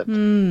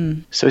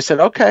husband. So he said,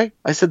 okay.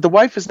 I said, the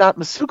wife is not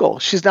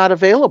Masugal. She's not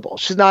available.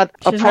 She's not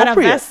appropriate. Not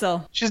a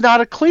vessel. She's not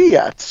a kli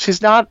yet.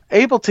 She's not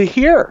able to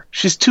hear.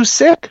 She's too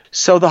sick.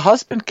 So the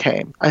husband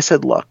came. I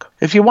said, look,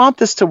 if you want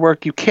this to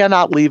work, you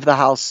cannot leave the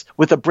house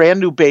with a brand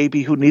new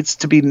baby who needs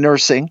to be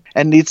nursing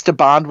and needs to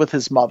bond with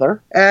his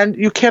mother. And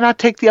you cannot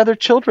take the other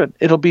children.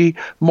 It'll be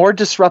more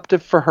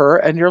disruptive for her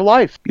and your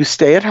life. You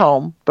stay at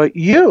home, but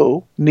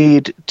you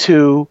need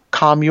to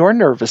calm your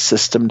nervous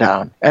system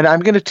down. And I'm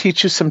going to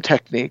teach you some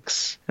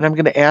techniques, and I'm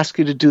going to ask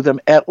you to do them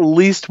at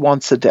least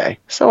once a day.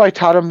 So I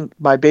taught him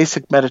my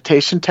basic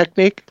meditation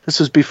technique.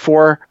 This was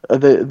before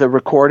the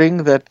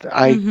recording that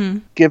I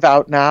give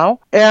out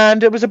now.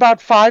 And it was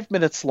about 5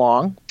 minutes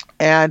long.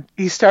 And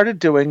he started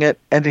doing it,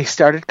 and he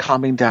started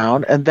calming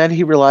down. And then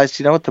he realized,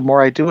 you know what, the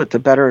more I do it, the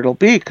better it'll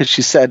be, because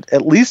she said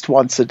at least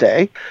once a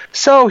day.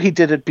 So he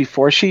did it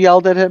before she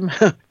yelled at him,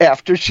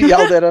 after she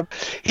yelled at him.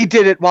 He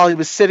did it while he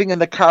was sitting in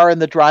the car in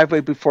the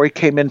driveway before he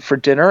came in for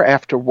dinner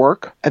after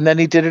work. And then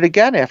he did it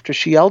again after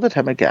she yelled at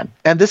him again.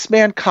 And this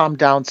man calmed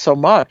down so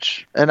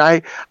much. And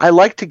I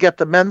like to get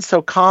the men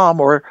so calm,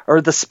 or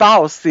the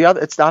spouse,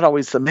 it's not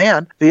always the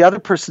man, the other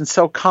person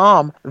so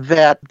calm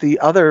that the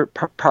other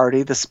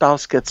party, the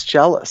spouse, gets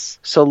jealous.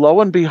 So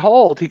lo and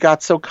behold, he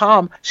got so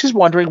calm. She's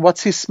wondering,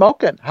 what's he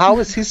smoking? How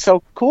is he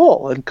so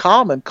cool and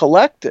calm and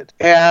collected?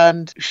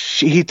 And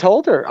he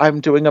told her,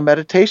 I'm doing a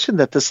meditation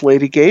that this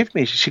lady gave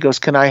me. She goes,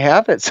 can I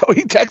have it? So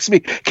he texts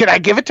me, can I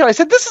give it to her? I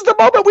said, this is the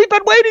moment we've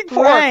been waiting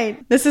for. Right.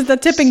 This is the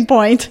tipping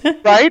point.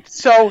 Right?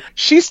 So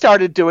she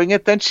started doing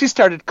it. Then she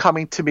started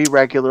coming to me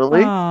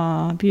regularly.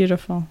 Oh,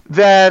 beautiful.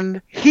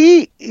 Then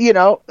he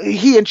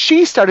and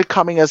she started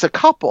coming as a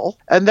couple.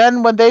 And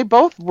then when they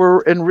both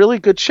were in really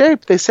good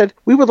shape, they said,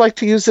 we would like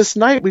to use this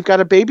night. We've got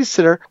a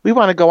babysitter. We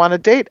want to go on a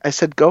date. I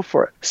said, go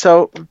for it.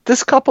 So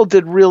this couple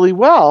did really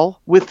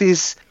well with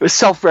these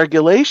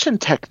self-regulation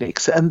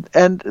techniques. And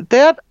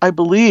that, I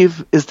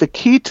believe, is the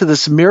key to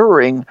this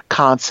mirroring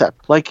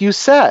concept. Like you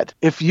said,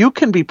 if you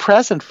can be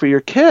present for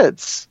your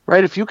kids,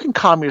 right? If you can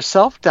calm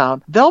yourself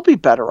down, they'll be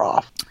better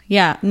off.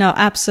 Yeah, no,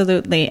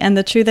 absolutely. And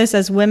the truth is,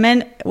 as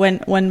women,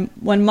 when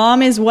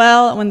mom is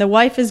well, when the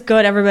wife is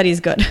good, everybody's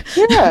good.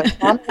 Yeah,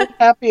 mom is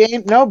happy,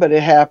 ain't nobody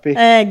happy.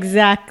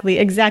 Exactly.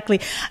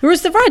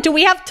 Ruth Zevara, do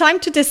we have time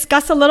to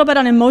discuss a little bit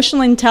on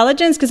emotional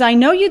intelligence? Because I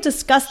know you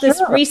discussed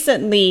this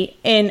recently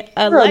in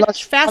a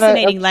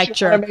fascinating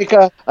lecture. I make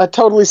a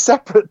totally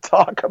separate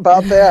talk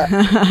about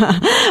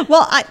that.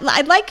 Well,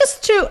 I'd like us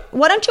to,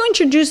 why don't you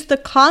introduce the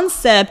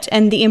concept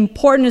and the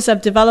importance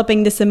of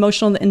developing this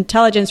emotional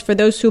intelligence for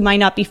those who might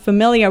not be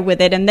familiar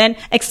with it, and then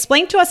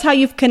explain to us how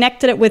you've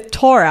connected it with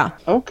Torah.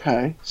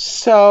 Okay.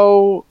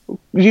 So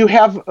you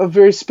have a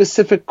very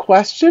specific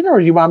question, or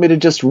you want me to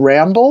just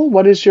ramble?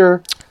 What is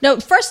your...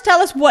 No, first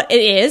tell us what it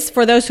is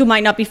for those who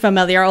might not be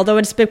familiar, although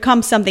it's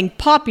become something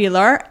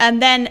popular,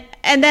 and then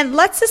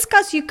let's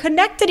discuss, you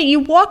connected it,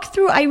 you walked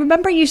through, I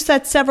remember you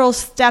said several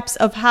steps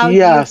of how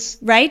yes.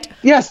 you, right?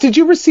 Yes. Did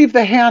you receive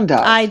the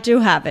handout? I do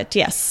have it,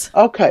 yes.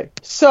 Okay.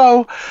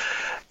 So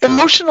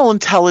emotional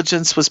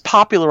intelligence was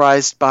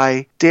popularized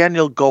by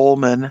Daniel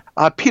Goleman.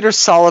 Peter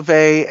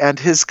Salovey and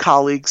his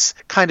colleagues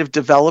kind of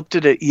developed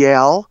it at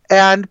Yale.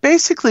 And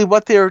basically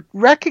what they're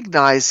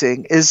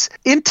recognizing is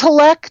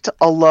intellect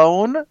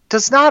alone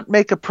does not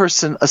make a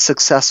person a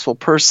successful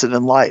person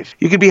in life.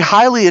 You can be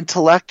highly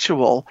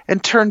intellectual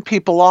and turn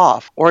people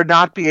off or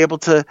not be able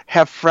to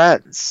have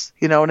friends.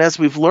 And as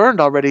we've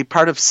learned already,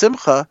 part of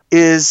Simcha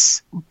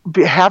is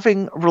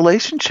having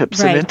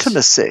relationships and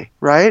intimacy,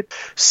 right?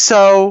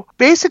 So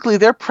basically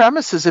their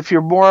premise is if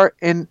you're more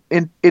in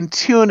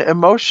tune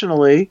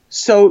emotionally,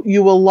 so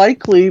you will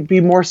likely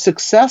be more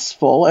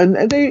successful.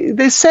 And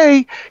they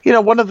say,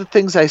 one of the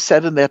things I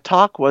said in that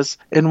talk was,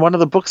 in one of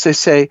the books they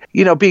say,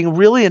 being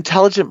really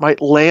intelligent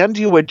might land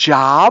you a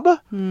job,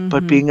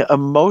 but being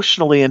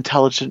emotionally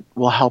intelligent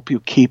will help you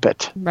keep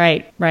it.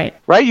 Right.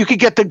 You could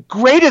get the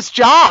greatest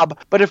job,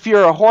 but if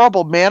you're a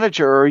horrible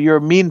manager or you're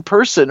a mean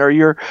person or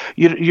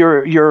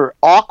you're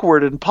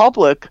awkward in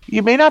public,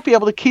 you may not be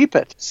able to keep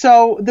it.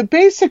 So the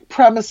basic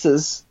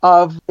premises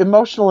of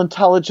emotional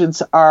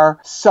intelligence are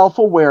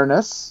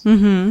self-awareness,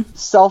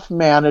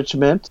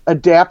 self-management,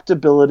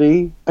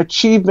 adaptability,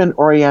 achievement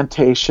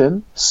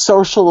orientation,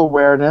 social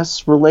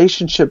awareness,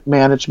 relationship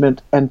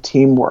management, and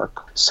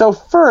teamwork. So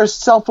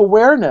first,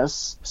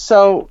 self-awareness.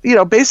 So,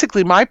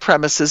 basically my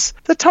premise is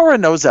the Torah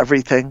knows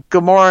everything.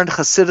 Gemara and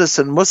Chassidus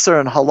and Musar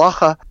and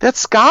Halacha,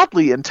 that's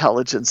godly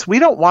intelligence. We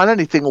don't want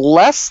anything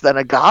less than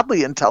a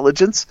godly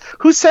intelligence.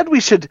 Who said we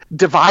should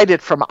divide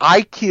it from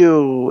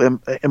IQ,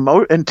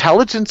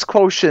 intelligence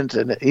quotient,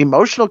 and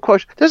emotional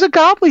quotient? There's a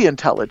godly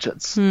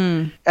intelligence.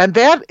 And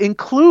that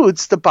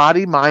includes the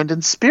body, mind,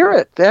 and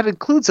spirit. That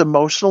includes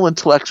emotional,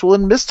 intellectual,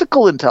 and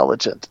mystical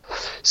intelligence.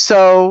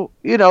 So,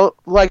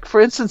 like for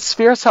instance,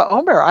 Sfiras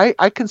HaOmer,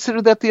 I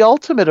consider that the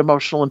ultimate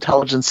emotional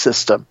intelligence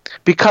system,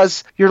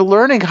 because you're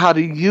learning how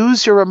to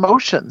use your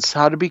emotions,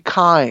 how to be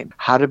kind,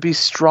 how to be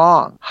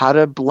strong, how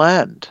to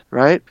blend,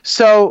 right?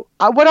 So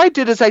what I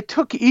did is I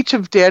took each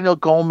of Daniel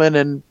Goleman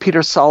and Peter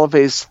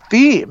Salovey's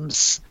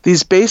themes,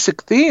 these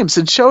basic themes,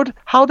 and showed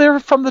how they're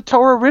from the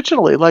Torah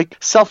originally, like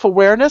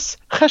self-awareness,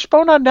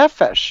 cheshbon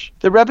hanefesh.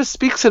 The Rebbe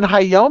speaks in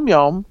Hayom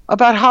Yom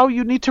about how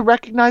you need to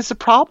recognize the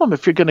problem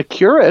if you're going to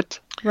cure it.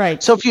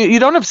 Right. So if you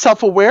don't have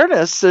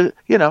self-awareness, and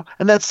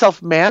then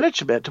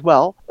self-management,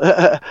 well,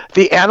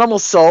 the animal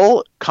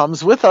soul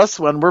comes with us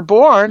when we're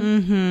born.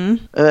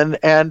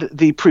 And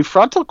the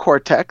prefrontal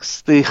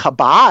cortex, the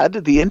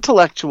Chabad, the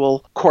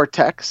intellectual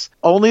cortex,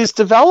 only is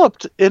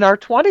developed in our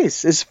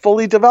 20s, is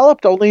fully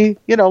developed only,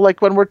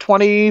 like when we're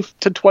 20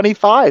 to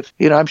 25.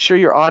 I'm sure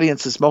your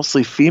audience is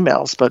mostly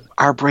females, but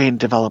our brain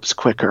develops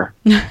quicker.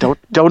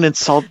 Don't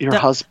insult your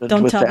husband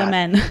don't with tell that. the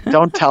men.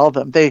 Don't tell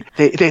them. They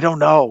don't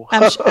know.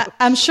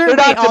 I'm sure they're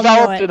they not all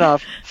developed know it.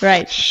 enough.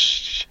 Right.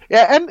 Shh.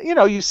 Yeah,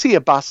 and you see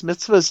a bas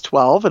mitzvah is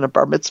 12 and a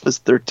bar mitzvah is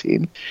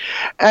 13.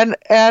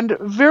 And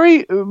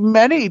very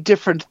many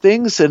different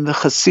things in the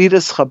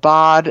Hasidus,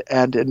 Chabad,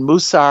 and in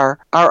Musar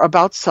are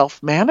about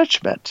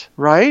self-management,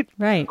 right?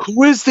 Right.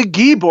 Who is the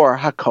Gibor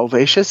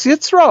HaKovesh Es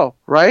Yitzro,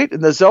 right?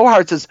 And the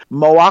Zohar says,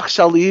 Moach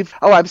Shaliv.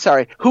 Oh, I'm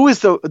sorry. Who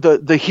is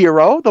the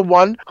hero, the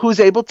one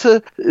who's able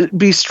to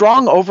be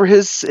strong over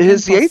his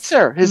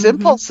Yetzer, his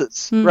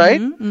impulses,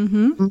 right?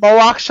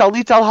 Moach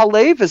Shalit Al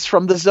Halev is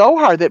from the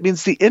Zohar. That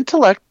means the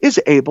intellect is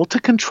able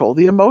to control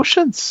the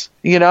emotions,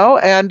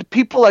 and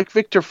people like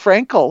Viktor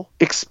Frankl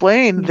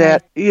explain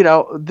that,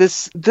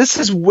 this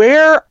is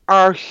where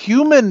our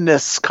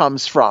humanness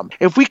comes from.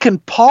 If we can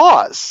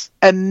pause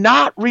and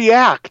not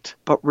react,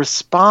 but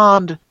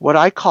respond, what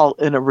I call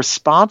in a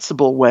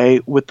responsible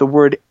way with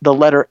the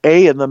letter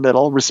A in the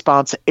middle,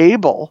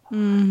 response-able,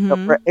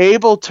 that we're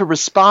able to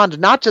respond,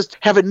 not just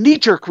have a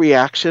knee-jerk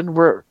reaction,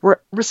 we're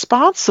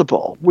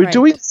responsible. We're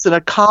doing this in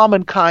a calm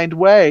and kind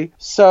way.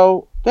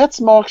 So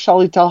that's Moach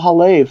Shalit Al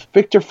Halev.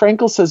 Viktor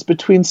Frankl says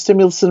between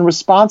stimulus and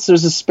response,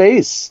 there's a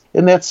space.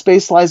 In that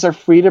space lies our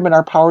freedom and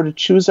our power to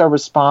choose our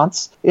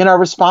response. In our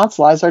response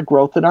lies our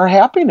growth and our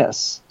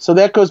happiness. So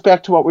that goes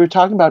back to what we were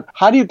talking about.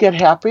 How do you get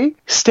happy?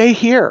 Stay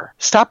here.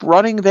 Stop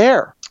running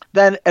there.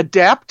 Then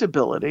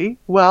adaptability,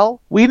 well,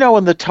 we know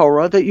in the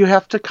Torah that you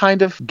have to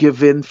kind of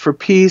give in for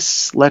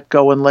peace, let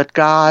go and let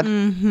God,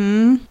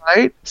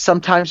 right?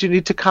 Sometimes you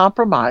need to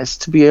compromise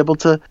to be able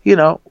to,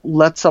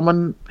 let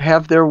someone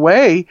have their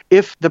way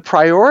if the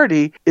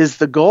priority is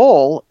the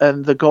goal,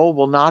 and the goal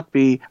will not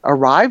be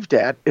arrived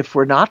at if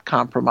we're not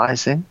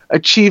compromising.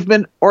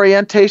 Achievement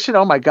orientation,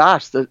 oh my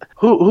gosh,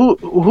 who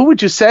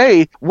would you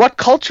say, what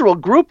cultural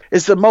group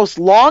is the most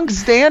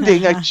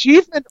long-standing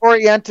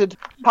achievement-oriented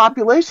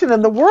population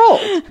in the world?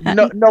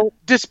 No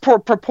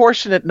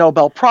disproportionate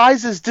Nobel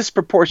Prizes,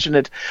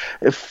 disproportionate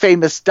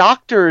famous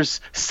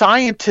doctors,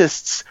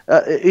 scientists,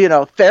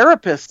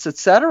 therapists,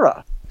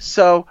 etc.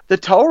 So the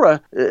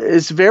Torah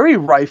is very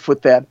rife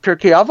with that.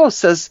 Pirkei Avos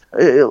says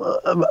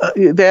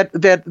that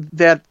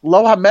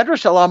lo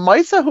hamedrash ala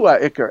ma'isa hu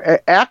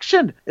ha'ikar.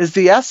 Action is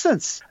the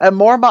essence. And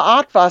more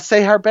ma'at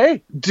v'aseh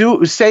harbe.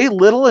 Say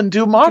little and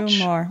do much.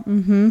 Do more.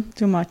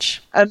 Do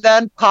much. And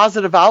then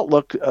positive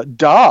outlook.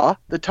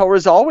 The Torah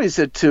is always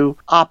into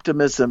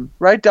optimism,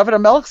 right? David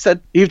HaMelech said,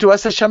 Yivdu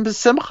es Hashem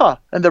b'simcha.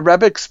 And the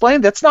Rebbe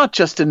explained that's not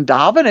just in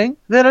davening,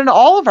 that in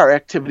all of our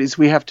activities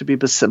we have to be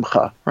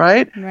b'simcha,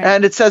 right?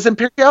 And it says in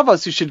Pirkei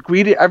Avos, you should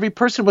greet every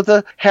person with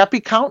a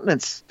happy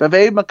countenance.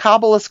 Vavei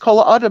makabel es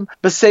kol adam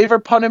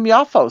b'sever panim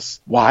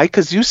yafos. Why?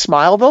 Because you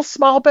smile, they'll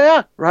smile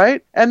back,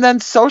 right? And then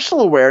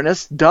social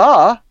awareness,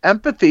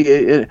 empathy,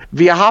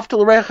 v'yahavta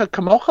l'recha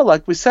kamocha,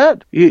 like we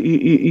said.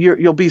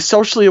 You'll be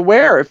socially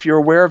aware if you're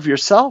aware of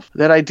yourself.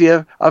 That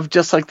idea of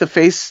just like the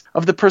face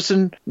of the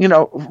person,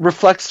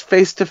 reflects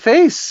face to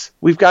face.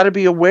 We've got to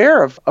be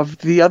aware of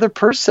the other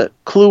person.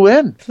 Clue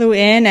in.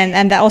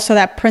 And also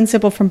that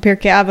principle from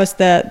Pirkei Avos,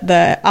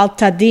 the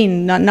al-tadin,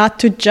 not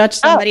to judge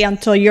somebody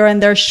until you're in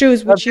their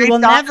shoes, which you will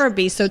never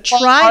be. So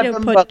try to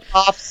put...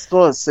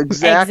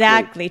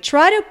 Exactly.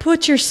 Try to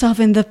put yourself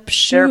in the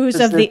shoes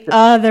of the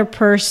other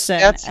person.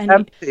 That's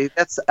empathy.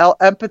 That's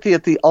empathy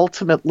at the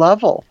ultimate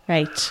level.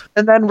 Right.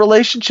 And then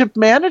relationship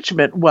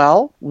management.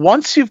 Well,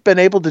 once you've been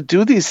able to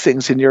do these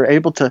things and you're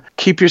able to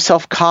keep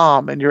yourself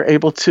calm and you're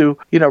able to,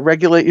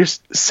 regulate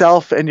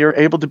yourself and you're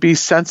able to be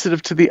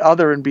sensitive to the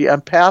other and be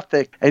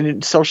empathic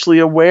and socially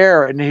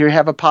aware and you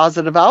have a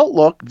positive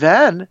outlook,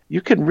 then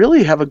you can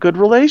really have a good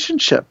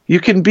relationship. You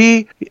can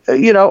be,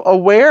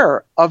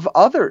 aware of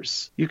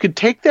others. You can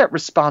take that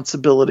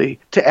responsibility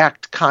to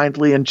act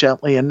kindly and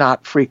gently and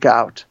not freak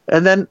out.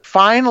 And then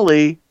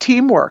finally,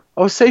 teamwork.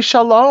 Oseh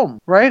Shalom,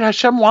 right?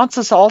 Hashem wants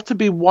us all to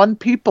be one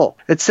people.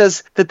 It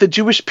says that the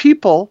Jewish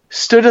people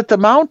stood at the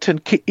mountain,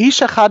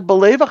 Ish Echad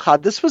B'Lev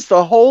Echad. This was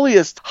the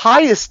holiest,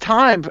 highest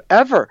time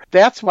ever.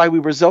 That's why we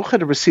were Zocheh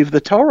to receive the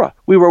Torah.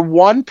 We were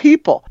one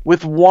people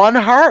with one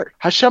heart.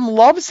 Hashem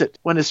loves it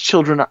when his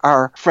children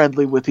are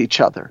friendly with each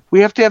other.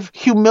 We have to have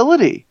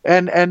humility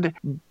and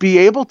be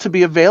able to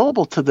be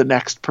available to the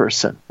next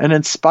person and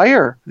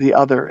inspire the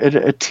other in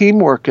a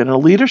teamwork and a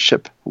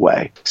leadership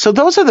way. So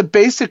those are the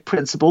basic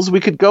principles.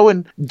 We could go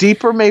in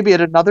deeper maybe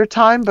at another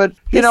time, but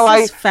this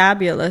is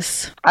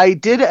fabulous. I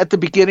did at the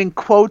beginning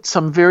quote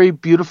some very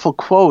beautiful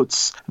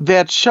quotes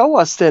that show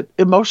us that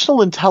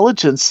emotional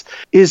intelligence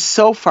is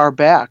so far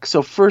back.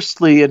 So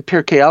firstly, in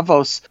Pirkei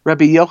Avos,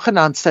 Rabbi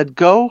Yochanan said,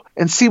 go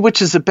and see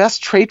which is the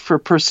best trait for a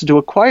person to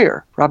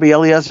acquire. Rabbi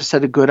Eliezer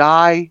said a good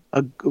eye,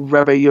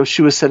 Rabbi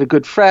Yoshua said a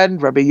good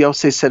friend. Rabbi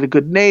Yosef said a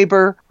good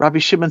neighbor. Rabbi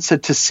Shimon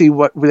said to see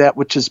that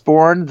which is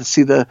born, to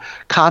see the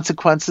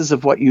consequences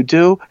of what you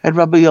do. And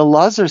Rabbi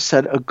Elazar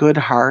said a good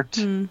heart.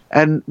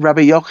 And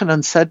Rabbi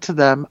Yochanan said to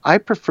them, I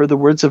prefer the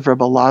words of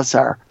Rabbi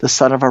Elazar, the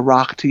son of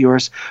Arach, to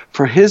yours,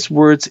 for his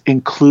words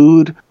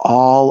include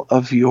all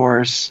of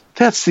yours.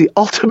 That's the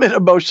ultimate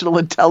emotional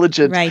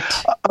intelligence. Right.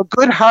 A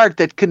good heart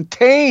that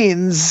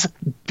contains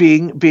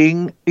having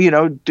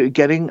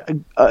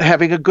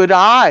a good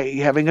eye,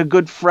 having a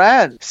good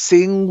friend,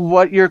 seeing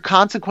what your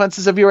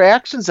consequences of your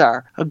actions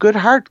are. A good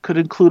heart could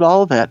include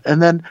all of that.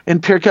 And then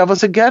in Pirkei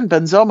Avos again,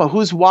 Ben Zoma,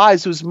 who's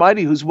wise, who's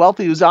mighty, who's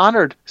wealthy, who's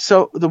honored.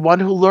 So the one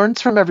who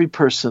learns from every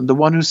person, the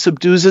one who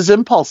subdues his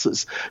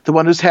impulses, the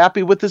one who's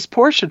happy with his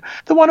portion,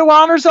 the one who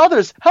honors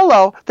others.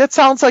 Hello, that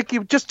sounds like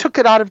you just took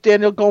it out of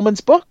Daniel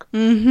Goleman's book.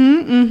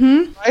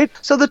 Right?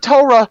 So the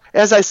Torah,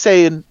 as I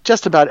say in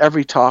just about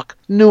every talk,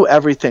 knew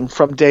everything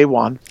from day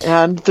one.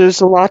 And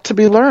there's a lot to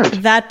be learned.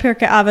 That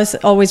Pirkei Avos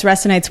always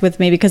resonates with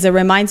me because it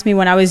reminds me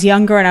when I was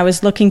younger and I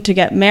was looking to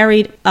get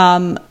married.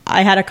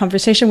 I had a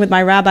conversation with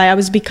my rabbi. I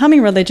was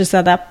becoming religious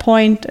at that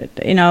point,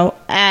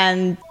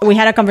 and we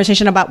had a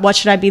conversation about what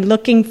should I be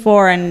looking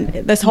for. And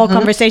this whole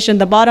conversation,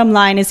 the bottom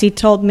line is he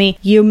told me,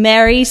 you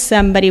marry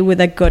somebody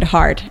with a good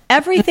heart.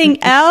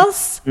 Everything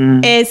else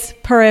is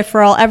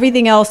peripheral.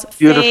 Everything else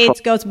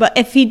fades, goes. But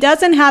if he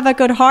doesn't have a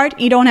good heart,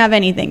 you don't have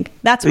anything.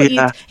 That's what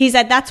he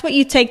said. That's what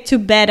you take to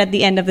bed at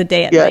the end of the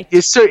day at night.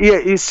 He's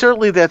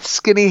certainly that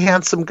skinny,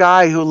 handsome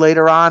guy who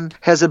later on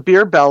has a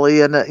beer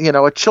belly and a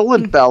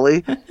chillin'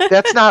 belly.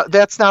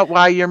 That's not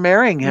why you're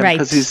marrying him,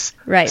 because he's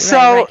right.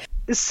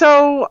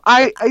 So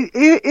I,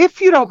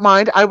 if you don't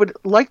mind, I would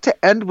like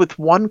to end with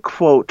one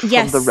quote from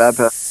the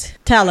Rebbe.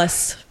 Tell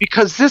us.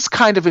 Because this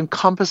kind of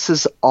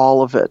encompasses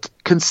all of it,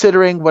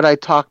 considering what I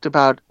talked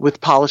about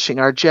with polishing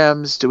our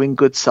gems, doing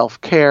good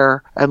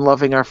self-care, and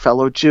loving our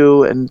fellow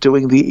Jew, and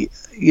doing the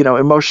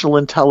emotional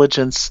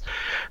intelligence.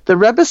 The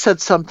Rebbe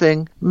said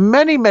something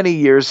many, many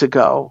years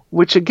ago,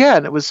 which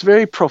again, it was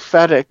very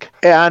prophetic,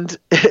 and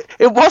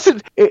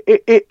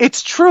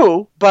it's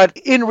true, but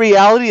in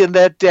reality in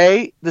that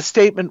day, the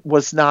statement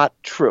was not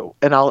true.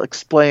 And I'll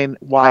explain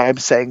why I'm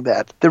saying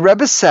that. The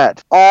Rebbe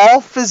said, all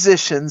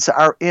physicians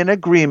are in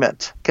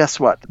agreement. Guess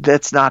what?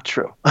 That's not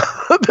true.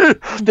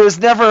 There's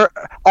never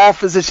all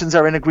physicians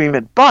are in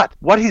agreement. But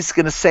what he's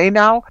going to say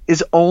now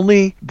is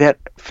only that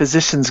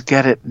physicians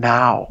get it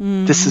now.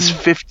 This is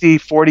 50,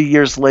 40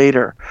 years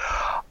later.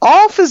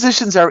 All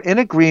physicians are in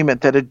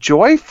agreement that a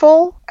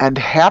joyful and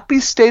happy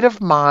state of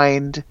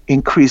mind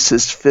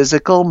increases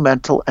physical,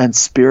 mental, and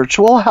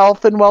spiritual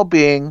health and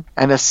well-being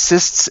and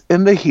assists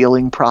in the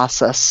healing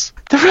process.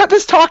 The Rebbe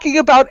is talking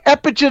about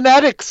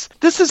epigenetics.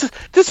 This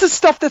is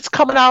stuff that's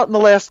coming out in the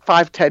last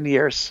 5-10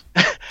 years.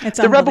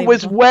 The Rebbe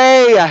was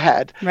way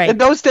ahead. Right. In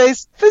those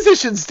days,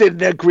 physicians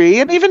didn't agree.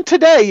 And even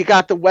today, you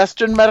got the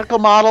Western medical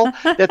model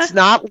that's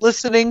not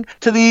listening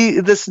to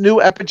this new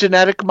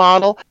epigenetic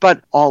model.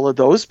 But all of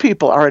those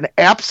people are in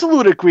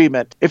absolute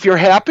agreement. If you're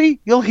happy,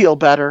 you'll heal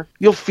better.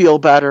 You'll feel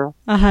better.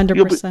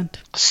 100%.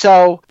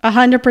 So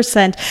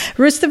 100%.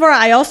 Ruth Devora,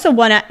 I also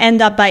want to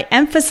end up by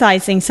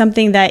emphasizing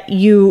something that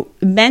you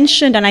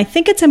mentioned, and I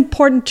think it's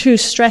important to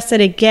stress it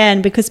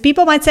again because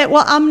people might say,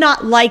 well, I'm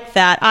not like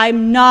that. I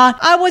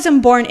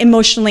wasn't born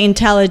emotionally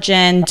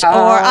intelligent, or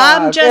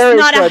I'm just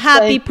not a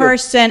happy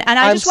person. And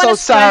I'm just want to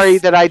so sorry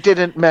that I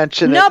didn't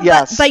mention it.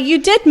 Yes. But you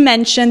did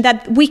mention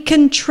that we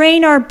can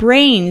train our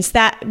brains,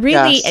 that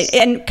really,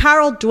 and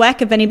Carol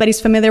Dweck, if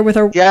anybody's familiar with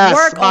her work,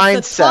 mindset.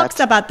 Also talks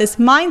about this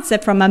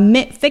mindset from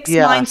a fixed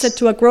mindset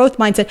to a growth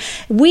mindset.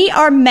 We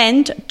are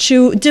meant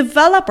to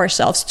develop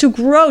ourselves, to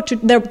grow.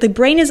 The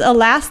brain is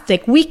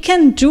elastic. We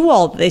can do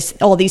all these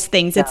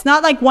things. It's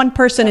not like one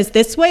person is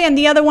this way and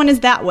the other one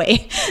is that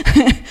way.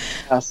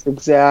 Yes,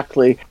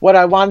 exactly. What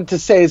I wanted to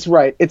say is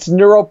right. It's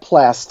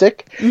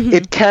neuroplastic.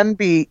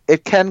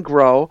 It can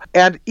grow.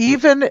 And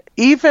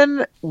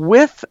even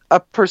with a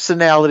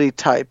personality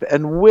type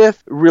and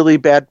with really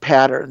bad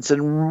patterns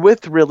and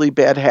with really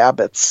bad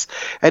habits,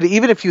 and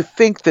even if you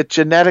think that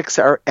genetics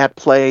are at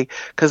play,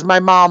 because my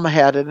mom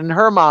had it and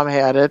her mom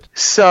had it.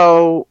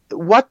 So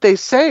what they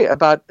say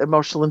about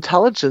emotional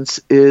intelligence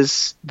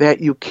is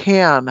that you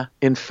can,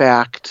 in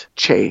fact,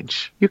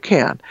 change. You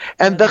can.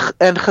 And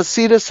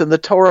Hasidus and the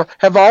Torah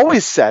have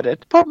always said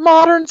it, but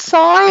modern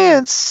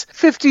science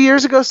 50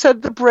 years ago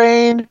said the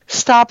brain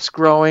stops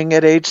growing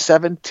at age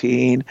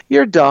 17.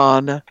 You're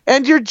done.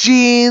 And your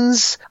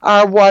genes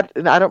are what,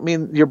 and I don't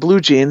mean your blue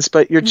genes,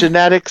 but your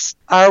genetics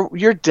are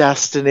your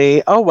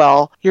destiny. Oh,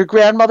 well, your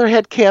grandmother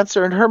had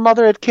cancer and her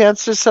mother had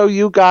cancer, so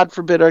you, God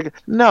forbid, are...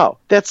 No,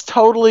 that's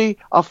totally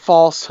a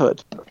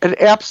falsehood, an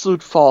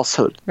absolute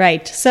falsehood.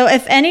 Right. So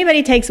if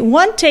anybody takes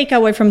one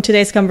takeaway from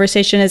today's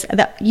conversation is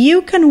that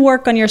you can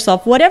work on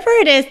yourself, whatever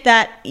it is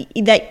that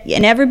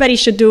and everybody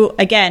should do,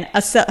 again,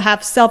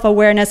 have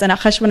self-awareness and a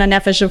cheshbon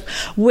nefesh of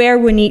where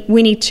we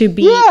need to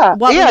be,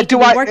 what we need to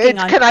be working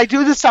on. Can I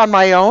do this on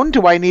my own?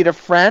 Do I need a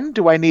friend?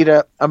 Do I need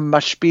a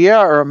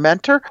mashpia or a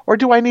mentor? Or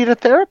do I need a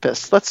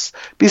therapist? Let's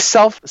be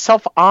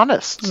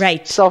self-honest.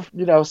 Right.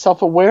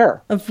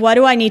 Self-aware. Of what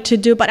do I need to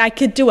do? But I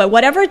could do it.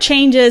 Whatever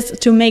changes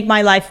to make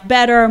my life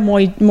better,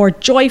 more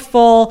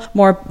joyful,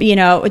 more,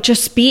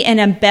 just be in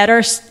a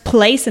better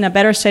place, in a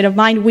better state of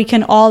mind, we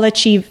can all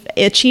achieve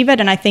it.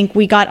 And I think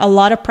we got a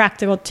lot of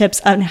practical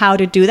tips on how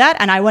to do that.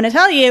 And I want to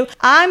tell you,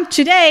 I'm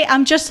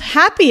just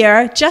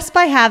happier just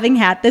by having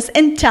had this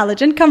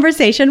intelligent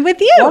conversation with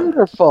you.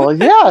 Wonderful.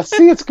 Yeah.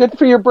 See, it's good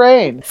for your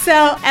brain.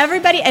 So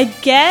everybody,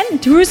 again,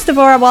 Ruth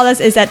Devora Wallace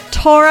is at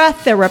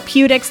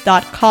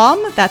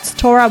TorahTherapeutics.com. That's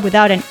Torah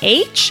without an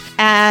H.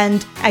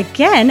 And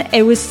again,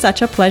 it was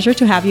such a pleasure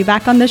to have you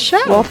back on the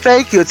show. Well,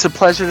 thank you. It's a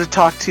pleasure to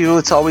talk to you.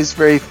 It's always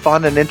very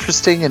fun and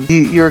interesting. And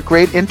you're a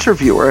great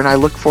interviewer. And I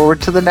look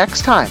forward to the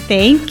next time.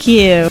 Thank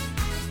you.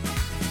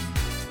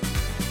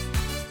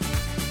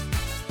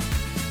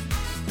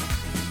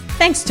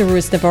 Thanks to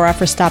Ruth Devora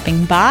for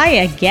stopping by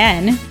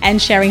again and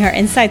sharing her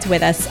insights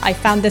with us. I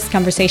found this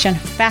conversation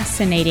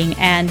fascinating,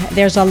 and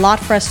there's a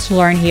lot for us to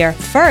learn here.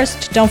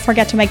 First, don't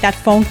forget to make that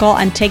phone call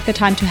and take the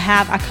time to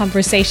have a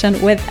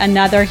conversation with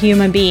another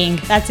human being.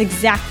 That's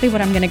exactly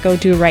what I'm going to go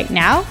do right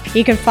now.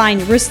 You can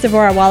find Ruth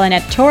Devora Wallin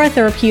at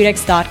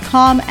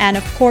TorahTherapeutics.com, and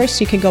of course,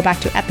 you can go back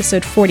to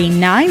episode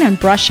 49 and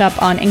brush up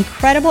on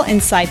incredible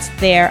insights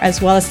there, as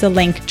well as the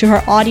link to her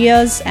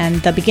audios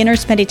and the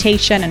beginner's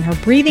meditation and her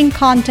breathing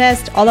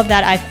contest. All of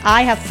that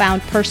I have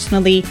found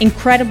personally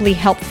incredibly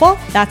helpful.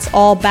 That's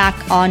all back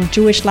on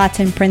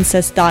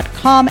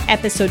JewishLatinPrincess.com,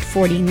 episode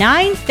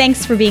 49.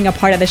 Thanks for being a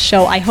part of the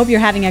show. I hope you're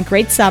having a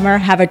great summer.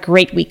 Have a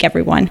great week,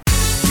 everyone.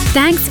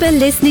 Thanks for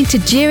listening to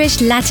Jewish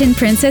Latin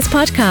Princess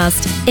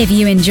Podcast. If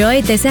you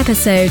enjoyed this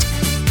episode,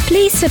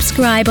 please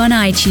subscribe on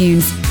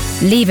iTunes,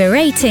 leave a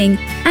rating,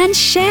 and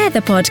share the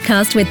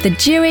podcast with the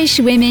Jewish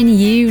women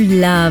you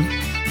love.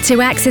 To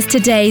access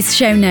today's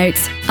show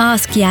notes,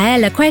 ask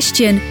Yael a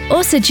question,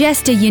 or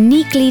suggest a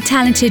uniquely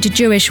talented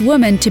Jewish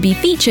woman to be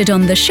featured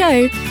on the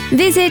show,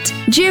 visit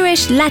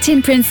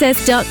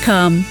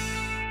JewishLatinPrincess.com.